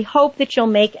adults, and we hope that you'll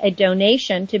make a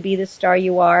donation to Be the Star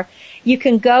You Are. You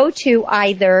can go to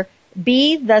either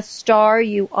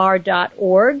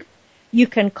BeTheStarYouAre.org. You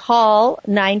can call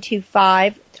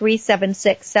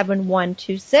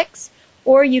 925-376-7126,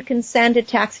 or you can send a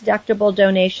tax-deductible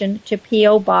donation to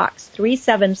P.O. Box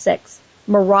 376,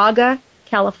 Moraga,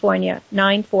 California,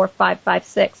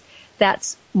 94556.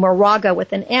 That's Moraga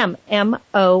with an M,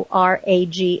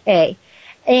 M-O-R-A-G-A.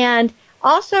 And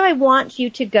also I want you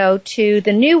to go to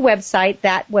the new website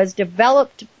that was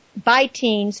developed by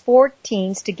teens, for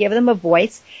teens, to give them a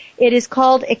voice. It is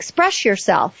called Express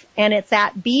Yourself, and it's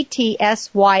at btsya.com.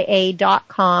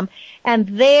 And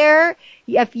there,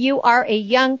 if you are a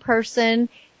young person,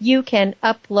 you can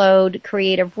upload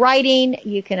creative writing,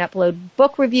 you can upload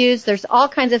book reviews, there's all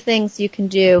kinds of things you can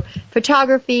do,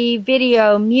 photography,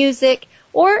 video, music,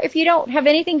 or if you don't have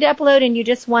anything to upload and you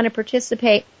just want to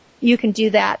participate, you can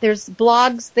do that. There's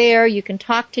blogs there, you can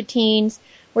talk to teens.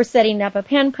 We're setting up a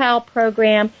pen pal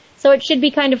program, so it should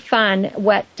be kind of fun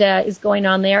what is going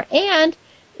on there. And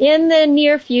in the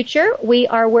near future, we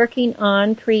are working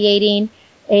on creating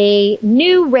a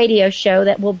new radio show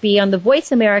that will be on the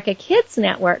Voice America Kids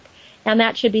Network, and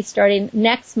that should be starting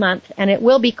next month, and it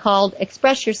will be called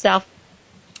Express Yourself,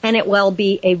 and it will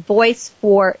be a voice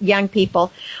for young people.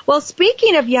 Well,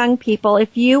 speaking of young people,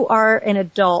 if you are an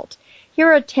adult,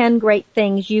 here are 10 great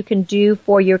things you can do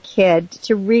for your kid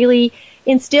to really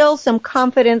instill some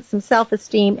confidence, some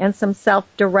self-esteem, and some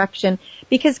self-direction,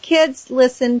 because kids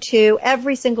listen to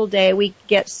every single day. We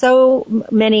get so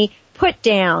many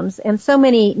put-downs and so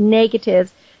many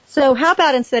negatives. So how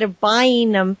about instead of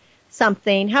buying them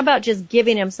something, how about just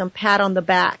giving them some pat on the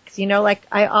back? You know, like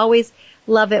I always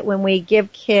love it when we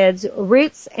give kids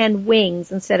roots and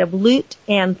wings instead of loot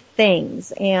and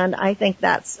things. And I think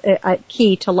that's a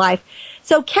key to life.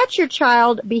 So catch your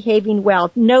child behaving well.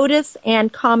 Notice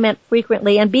and comment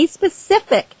frequently, and be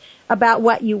specific about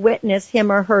what you witness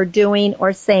him or her doing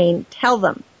or saying. Tell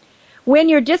them. When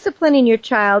you're disciplining your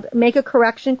child, make a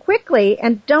correction quickly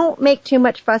and don't make too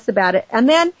much fuss about it. And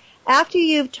then after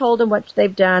you've told them what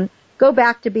they've done, go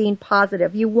back to being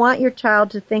positive. You want your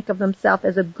child to think of themselves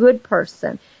as a good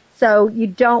person. So you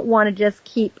don't want to just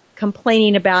keep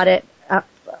complaining about it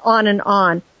on and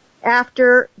on.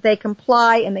 After they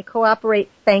comply and they cooperate,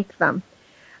 thank them.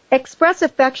 Express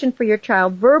affection for your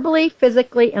child verbally,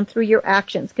 physically, and through your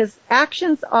actions, because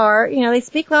actions are, they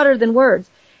speak louder than words,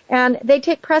 and they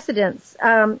take precedence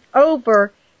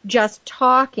over just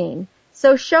talking.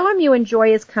 So show him you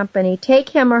enjoy his company. Take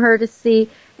him or her to see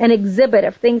an exhibit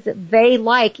of things that they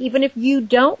like, even if you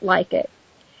don't like it.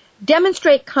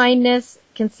 Demonstrate kindness,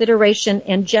 consideration,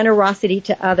 and generosity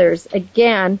to others.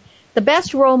 Again, the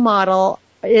best role model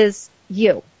is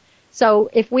you. So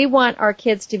if we want our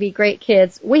kids to be great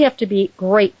kids, we have to be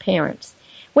great parents.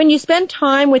 When you spend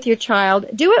time with your child,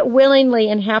 do it willingly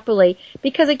and happily,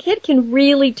 because a kid can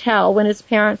really tell when his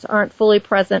parents aren't fully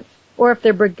present or if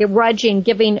they're begrudging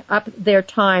giving up their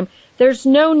time. There's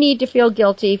no need to feel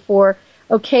guilty for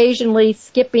occasionally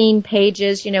skipping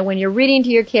pages, when you're reading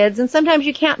to your kids, and sometimes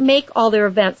you can't make all their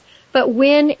events. But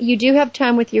when you do have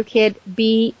time with your kid,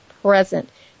 be present.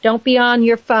 Don't be on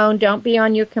your phone. Don't be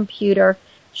on your computer.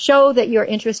 Show that you're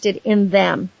interested in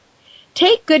them.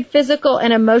 Take good physical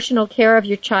and emotional care of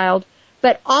your child,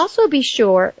 but also be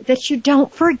sure that you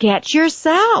don't forget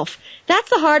yourself.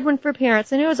 That's a hard one for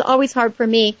parents, and it was always hard for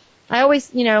me. I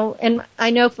always, and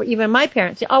I know for even my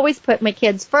parents, I always put my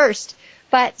kids first,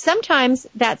 but sometimes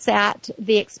that's at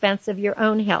the expense of your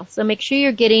own health. So make sure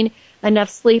you're getting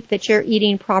enough sleep, that you're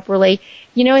eating properly,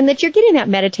 and that you're getting that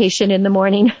meditation in the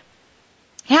morning.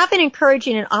 Have an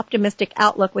encouraging and optimistic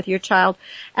outlook with your child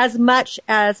as much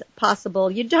as possible.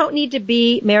 You don't need to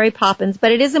be Mary Poppins,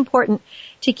 but it is important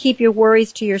to keep your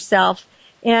worries to yourself,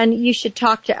 and you should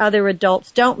talk to other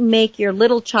adults. Don't make your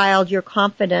little child your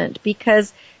confidant,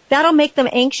 because that'll make them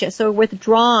anxious or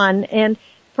withdrawn, and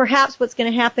perhaps what's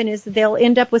going to happen is that they'll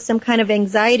end up with some kind of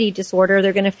anxiety disorder.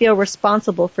 They're going to feel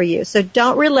responsible for you. So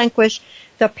don't relinquish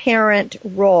the parent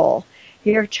role.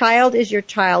 Your child is your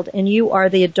child, and you are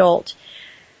the adult.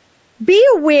 Be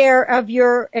aware of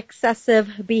your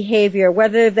excessive behavior,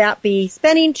 whether that be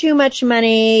spending too much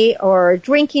money or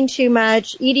drinking too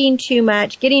much, eating too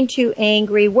much, getting too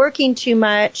angry, working too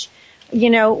much,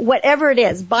 whatever it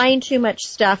is, buying too much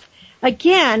stuff.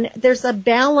 Again, there's a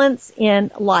balance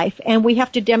in life, and we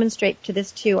have to demonstrate to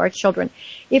this to our children.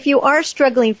 If you are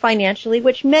struggling financially,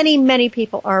 which many, many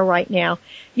people are right now,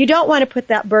 you don't want to put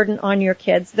that burden on your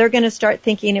kids. They're going to start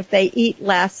thinking if they eat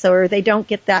less or they don't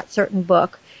get that certain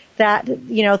book, that,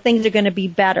 things are going to be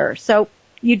better. So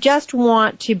you just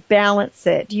want to balance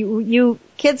it.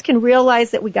 Kids can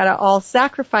realize that we got to all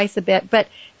sacrifice a bit, but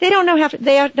they don't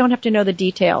have to know the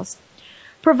details.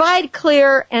 Provide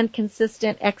clear and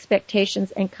consistent expectations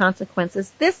and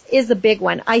consequences. This is a big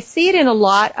one. I see it in a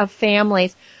lot of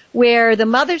families where the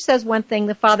mother says one thing,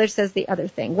 the father says the other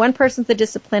thing. One person's the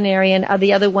disciplinarian,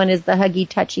 the other one is the huggy,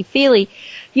 touchy, feely.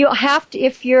 You have to,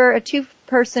 if you're a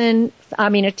two-person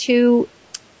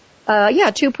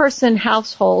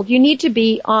household, you need to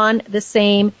be on the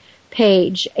same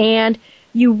page, and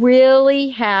you really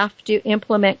have to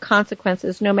implement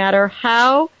consequences no matter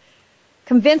how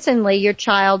convincingly your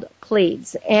child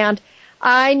pleads. And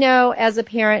I know as a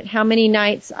parent how many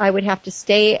nights I would have to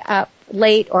stay up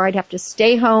late, or I'd have to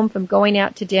stay home from going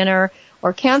out to dinner,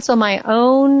 or cancel my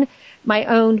own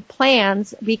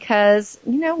plans because,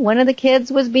 one of the kids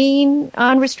was being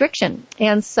on restriction.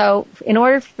 And so in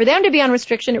order for them to be on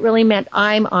restriction, it really meant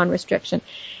I'm on restriction.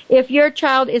 If your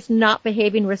child is not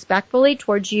behaving respectfully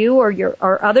towards you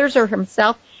or others or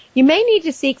himself, you may need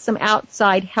to seek some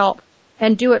outside help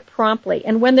and do it promptly.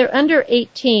 And when they're under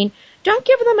 18, don't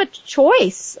give them a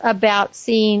choice about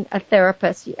seeing a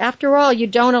therapist. After all, you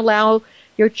don't allow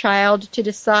your child to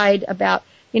decide about,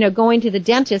 going to the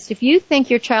dentist. If you think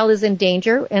your child is in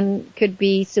danger and could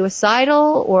be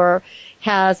suicidal or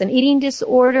has an eating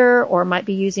disorder or might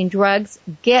be using drugs,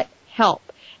 get help.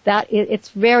 It's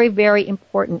very, very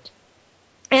important.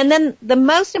 And then the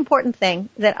most important thing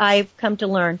that I've come to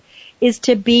learn is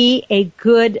to be a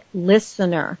good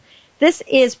listener. This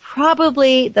is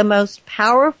probably the most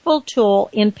powerful tool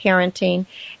in parenting,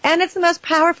 and it's the most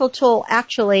powerful tool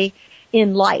actually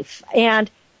in life. And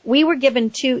we were given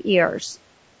 2 ears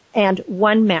and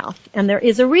 1 mouth, and there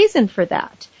is a reason for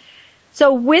that.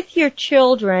 So with your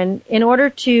children, in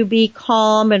order to be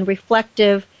calm and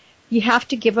reflective, you have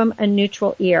to give them a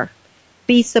neutral ear.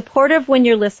 Be supportive when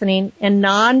you're listening and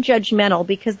non-judgmental,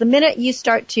 because the minute you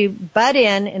start to butt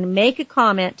in and make a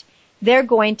comment, they're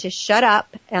going to shut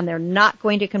up and they're not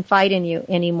going to confide in you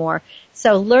anymore.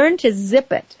 So learn to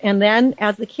zip it. And then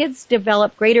as the kids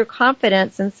develop greater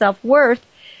confidence and self-worth,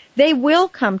 they will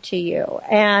come to you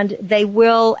and they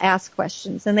will ask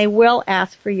questions and they will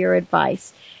ask for your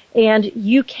advice. And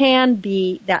you can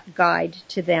be that guide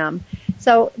to them.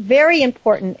 So very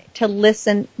important to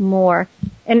listen more.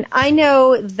 And I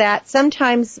know that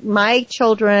sometimes my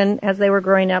children, as they were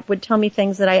growing up, would tell me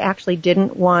things that I actually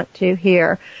didn't want to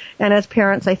hear. And as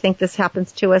parents, I think this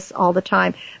happens to us all the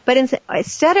time. But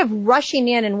instead of rushing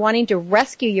in and wanting to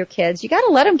rescue your kids, you got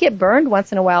to let them get burned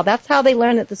once in a while. That's how they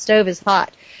learn that the stove is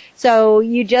hot. So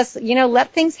you just,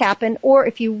 let things happen. Or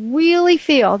if you really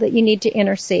feel that you need to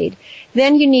intercede,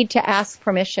 then you need to ask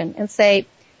permission and say,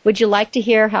 would you like to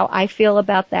hear how I feel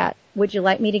about that? Would you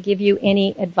like me to give you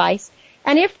any advice?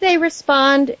 And if they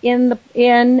respond in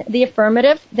the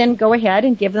affirmative, then go ahead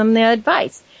and give them the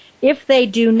advice. If they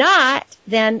do not,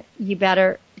 then you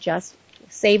better just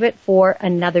save it for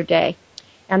another day.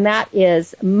 And that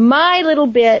is my little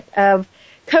bit of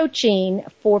coaching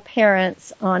for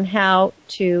parents on how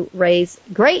to raise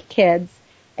great kids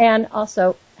and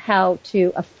also how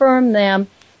to affirm them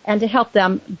and to help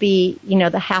them be,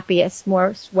 the happiest,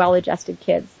 most well-adjusted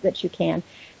kids that you can.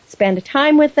 Spend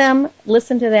time with them,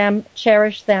 listen to them,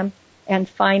 cherish them, and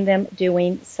find them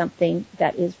doing something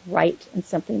that is right and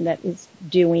something that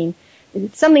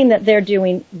they're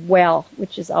doing well,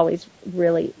 which is always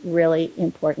really, really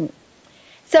important.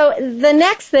 So the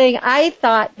next thing, I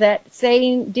thought that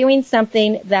doing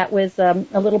something that was a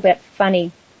little bit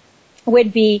funny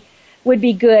would be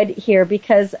good here,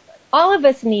 because all of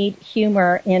us need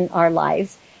humor in our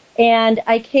lives. And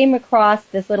I came across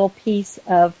this little piece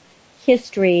of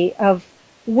history of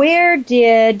where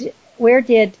did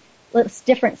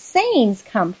different sayings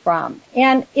come from.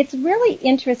 And it's really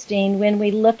interesting when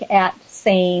we look at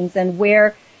sayings and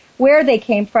where they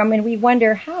came from, and we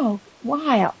wonder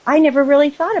why. I never really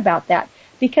thought about that,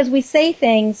 because we say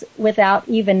things without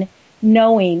even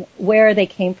knowing where they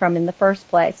came from in the first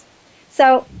place.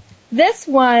 So this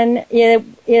one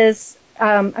is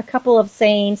a couple of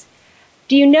sayings.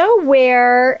 Do you know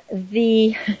where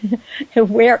the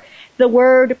where the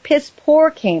word piss poor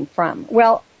came from?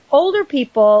 Well, older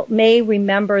people may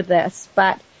remember this,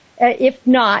 but if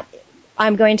not,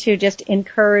 I'm going to just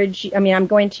I'm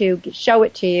going to show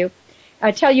it to you,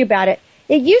 tell you about it.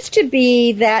 It used to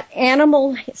be that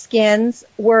animal skins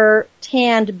were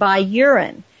tanned by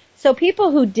urine. So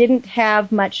people who didn't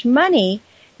have much money,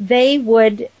 they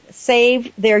would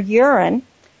save their urine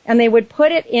and they would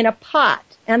put it in a pot.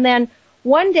 And then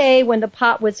one day when the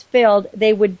pot was filled,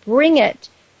 they would bring it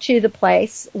to the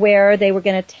place where they were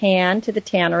going to tan, to the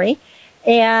tannery,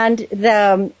 and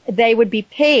they would be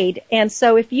paid. And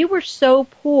so if you were so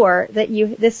poor that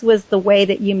this was the way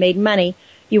that you made money,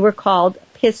 you were called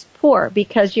piss poor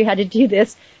because you had to do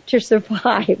this to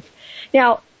survive.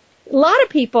 Now, a lot of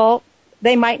people,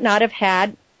 they might not have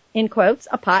had, in quotes,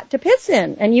 a pot to piss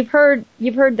in. And you've heard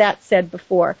that said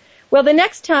before. Well, the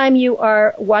next time you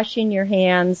are washing your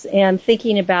hands and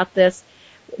thinking about this,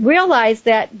 realize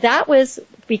that was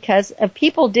because if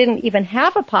people didn't even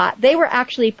have a pot, they were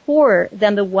actually poorer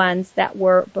than the ones that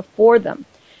were before them.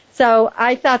 So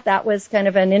I thought that was kind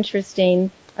of an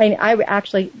interesting, I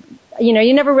actually,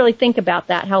 you never really think about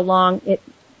that,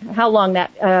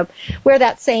 where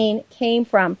that saying came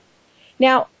from.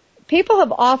 Now, people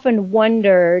have often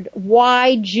wondered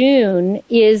why June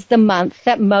is the month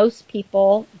that most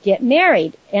people get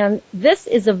married. And this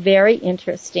is a very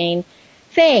interesting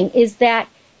thing, is that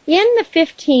in the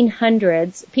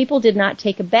 1500s, people did not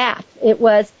take a bath.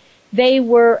 They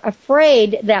were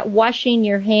afraid that washing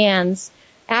your hands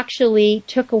actually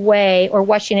took away, or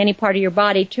washing any part of your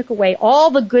body took away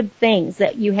all the good things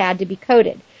that you had to be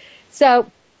coated. So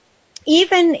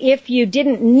even if you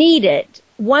didn't need it,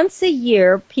 once a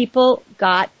year, people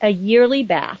got a yearly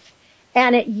bath,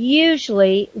 and it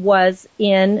usually was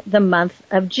in the month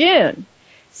of June.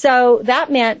 So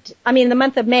that meant, the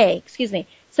month of May, excuse me.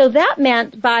 So that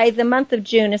meant by the month of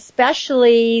June,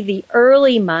 especially the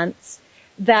early months,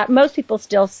 that most people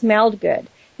still smelled good.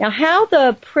 Now, how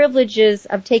the privileges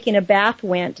of taking a bath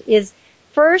went is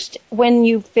first, when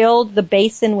you filled the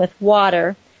basin with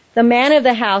water, the man of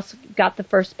the house got the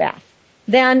first bath.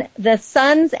 Then the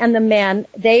sons and the men,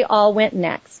 they all went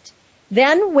next.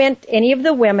 Then went any of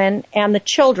the women and the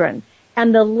children.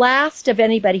 And the last of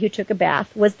anybody who took a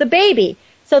bath was the baby.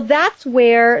 So that's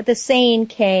where the saying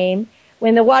came,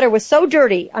 when the water was so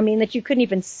dirty, that you couldn't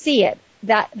even see it,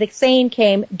 that the saying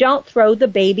came, don't throw the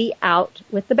baby out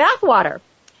with the bath water.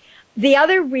 The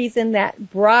other reason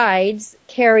that brides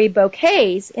carry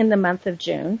bouquets in the month of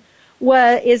June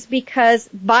is because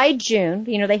by June,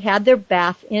 they had their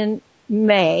bath in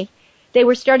May, they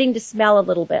were starting to smell a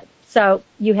little bit. So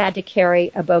you had to carry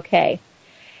a bouquet.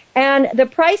 And the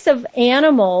price of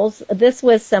animals, this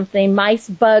was something, mice,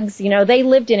 bugs, they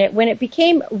lived in it. When it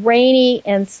became rainy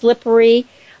and slippery,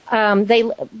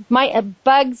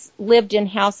 bugs lived in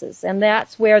houses. And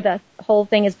that's where the whole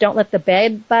thing is, don't let the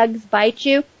bed bugs bite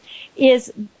you,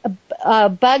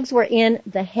 bugs were in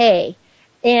the hay.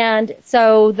 And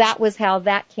so that was how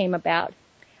that came about.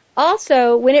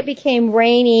 Also, when it became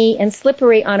rainy and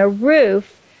slippery on a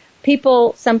roof,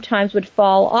 people sometimes would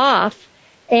fall off,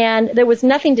 and there was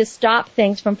nothing to stop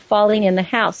things from falling in the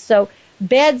house. So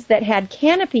beds that had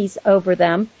canopies over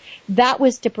them, that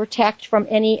was to protect from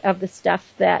any of the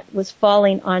stuff that was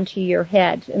falling onto your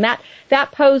head. And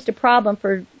that posed a problem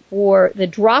for the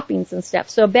droppings and stuff.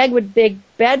 So a big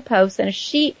bedpost and a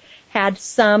sheet had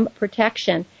some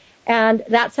protection. And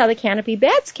that's how the canopy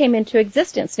beds came into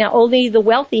existence. Now, only the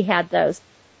wealthy had those.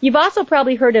 You've also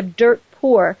probably heard of dirt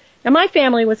poor. Now, my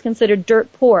family was considered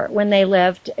dirt poor when they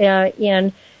lived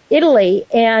in Italy.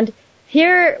 And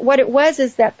here, what it was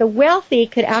is that the wealthy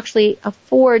could actually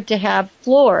afford to have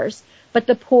floors, but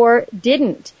the poor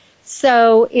didn't.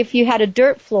 So if you had a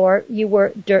dirt floor, you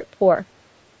were dirt poor.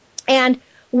 And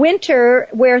winter,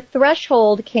 where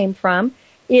threshold came from,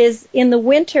 is in the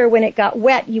winter when it got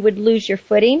wet, you would lose your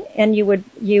footing and you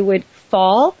would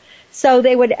fall. So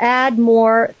they would add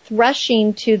more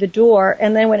threshing to the door,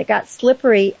 and then when it got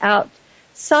slippery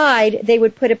outside, they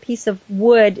would put a piece of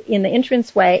wood in the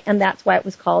entranceway, and that's why it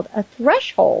was called a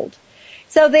threshold.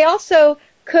 So they also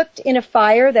cooked in a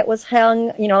fire that was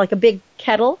hung, like a big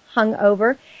kettle hung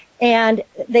over, and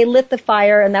they lit the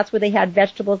fire, and that's where they had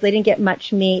vegetables. They didn't get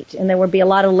much meat, and there would be a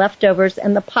lot of leftovers,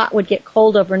 and the pot would get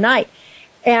cold overnight.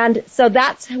 And so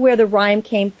that's where the rhyme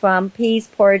came from, peas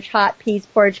porridge, hot peas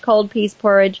porridge, cold peas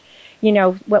porridge,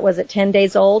 what was it, 10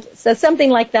 days old? So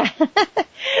something like that.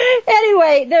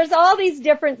 Anyway, there's all these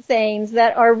different sayings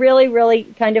that are really, really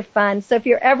kind of fun. So if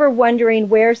you're ever wondering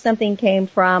where something came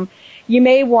from, you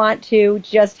may want to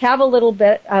just have a little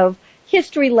bit of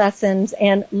history lessons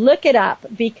and look it up,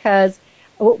 because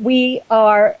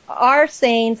our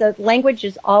sayings, language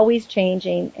is always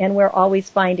changing, and we're always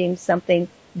finding something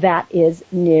that is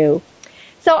new.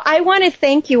 So I want to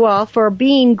thank you all for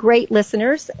being great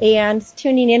listeners and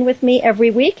tuning in with me every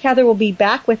week. Heather will be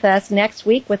back with us next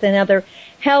week with another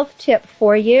health tip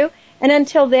for you. And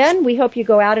until then, we hope you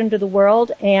go out into the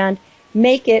world and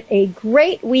make it a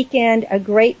great weekend, a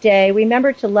great day.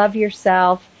 Remember to love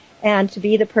yourself and to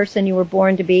be the person you were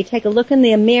born to be. Take a look in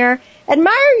the mirror,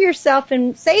 admire yourself,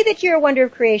 and say that you're a wonder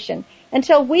of creation.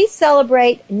 Until we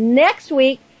celebrate next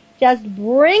week, just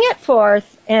bring it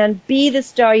forth and be the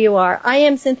star you are. I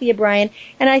am Cynthia Brian,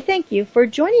 and I thank you for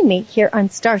joining me here on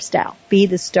Starstyle. Be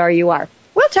the star you are.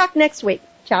 We'll talk next week.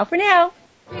 Ciao for now.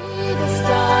 Be the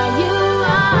star you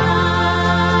are.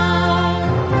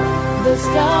 The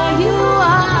star you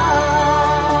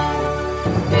are.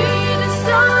 Be the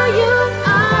star you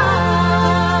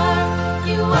are.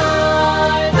 You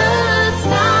are the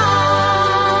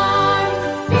star.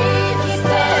 Be the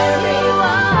star you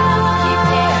are.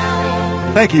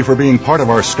 Thank you for being part of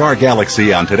our star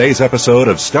galaxy on today's episode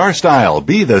of Starstyle.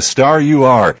 Be the star you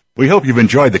are. We hope you've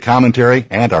enjoyed the commentary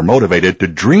and are motivated to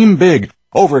dream big,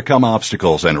 overcome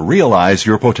obstacles, and realize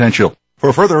your potential.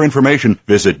 For further information,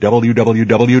 visit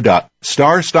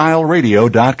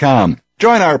www.starstyleradio.com.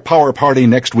 Join our power party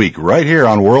next week right here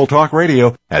on World Talk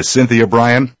Radio as Cynthia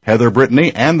Brian, Heather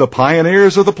Brittany, and the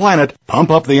pioneers of the planet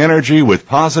pump up the energy with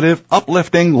positive,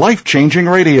 uplifting, life-changing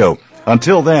radio.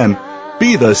 Until then,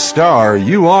 be the star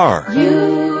you are.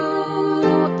 You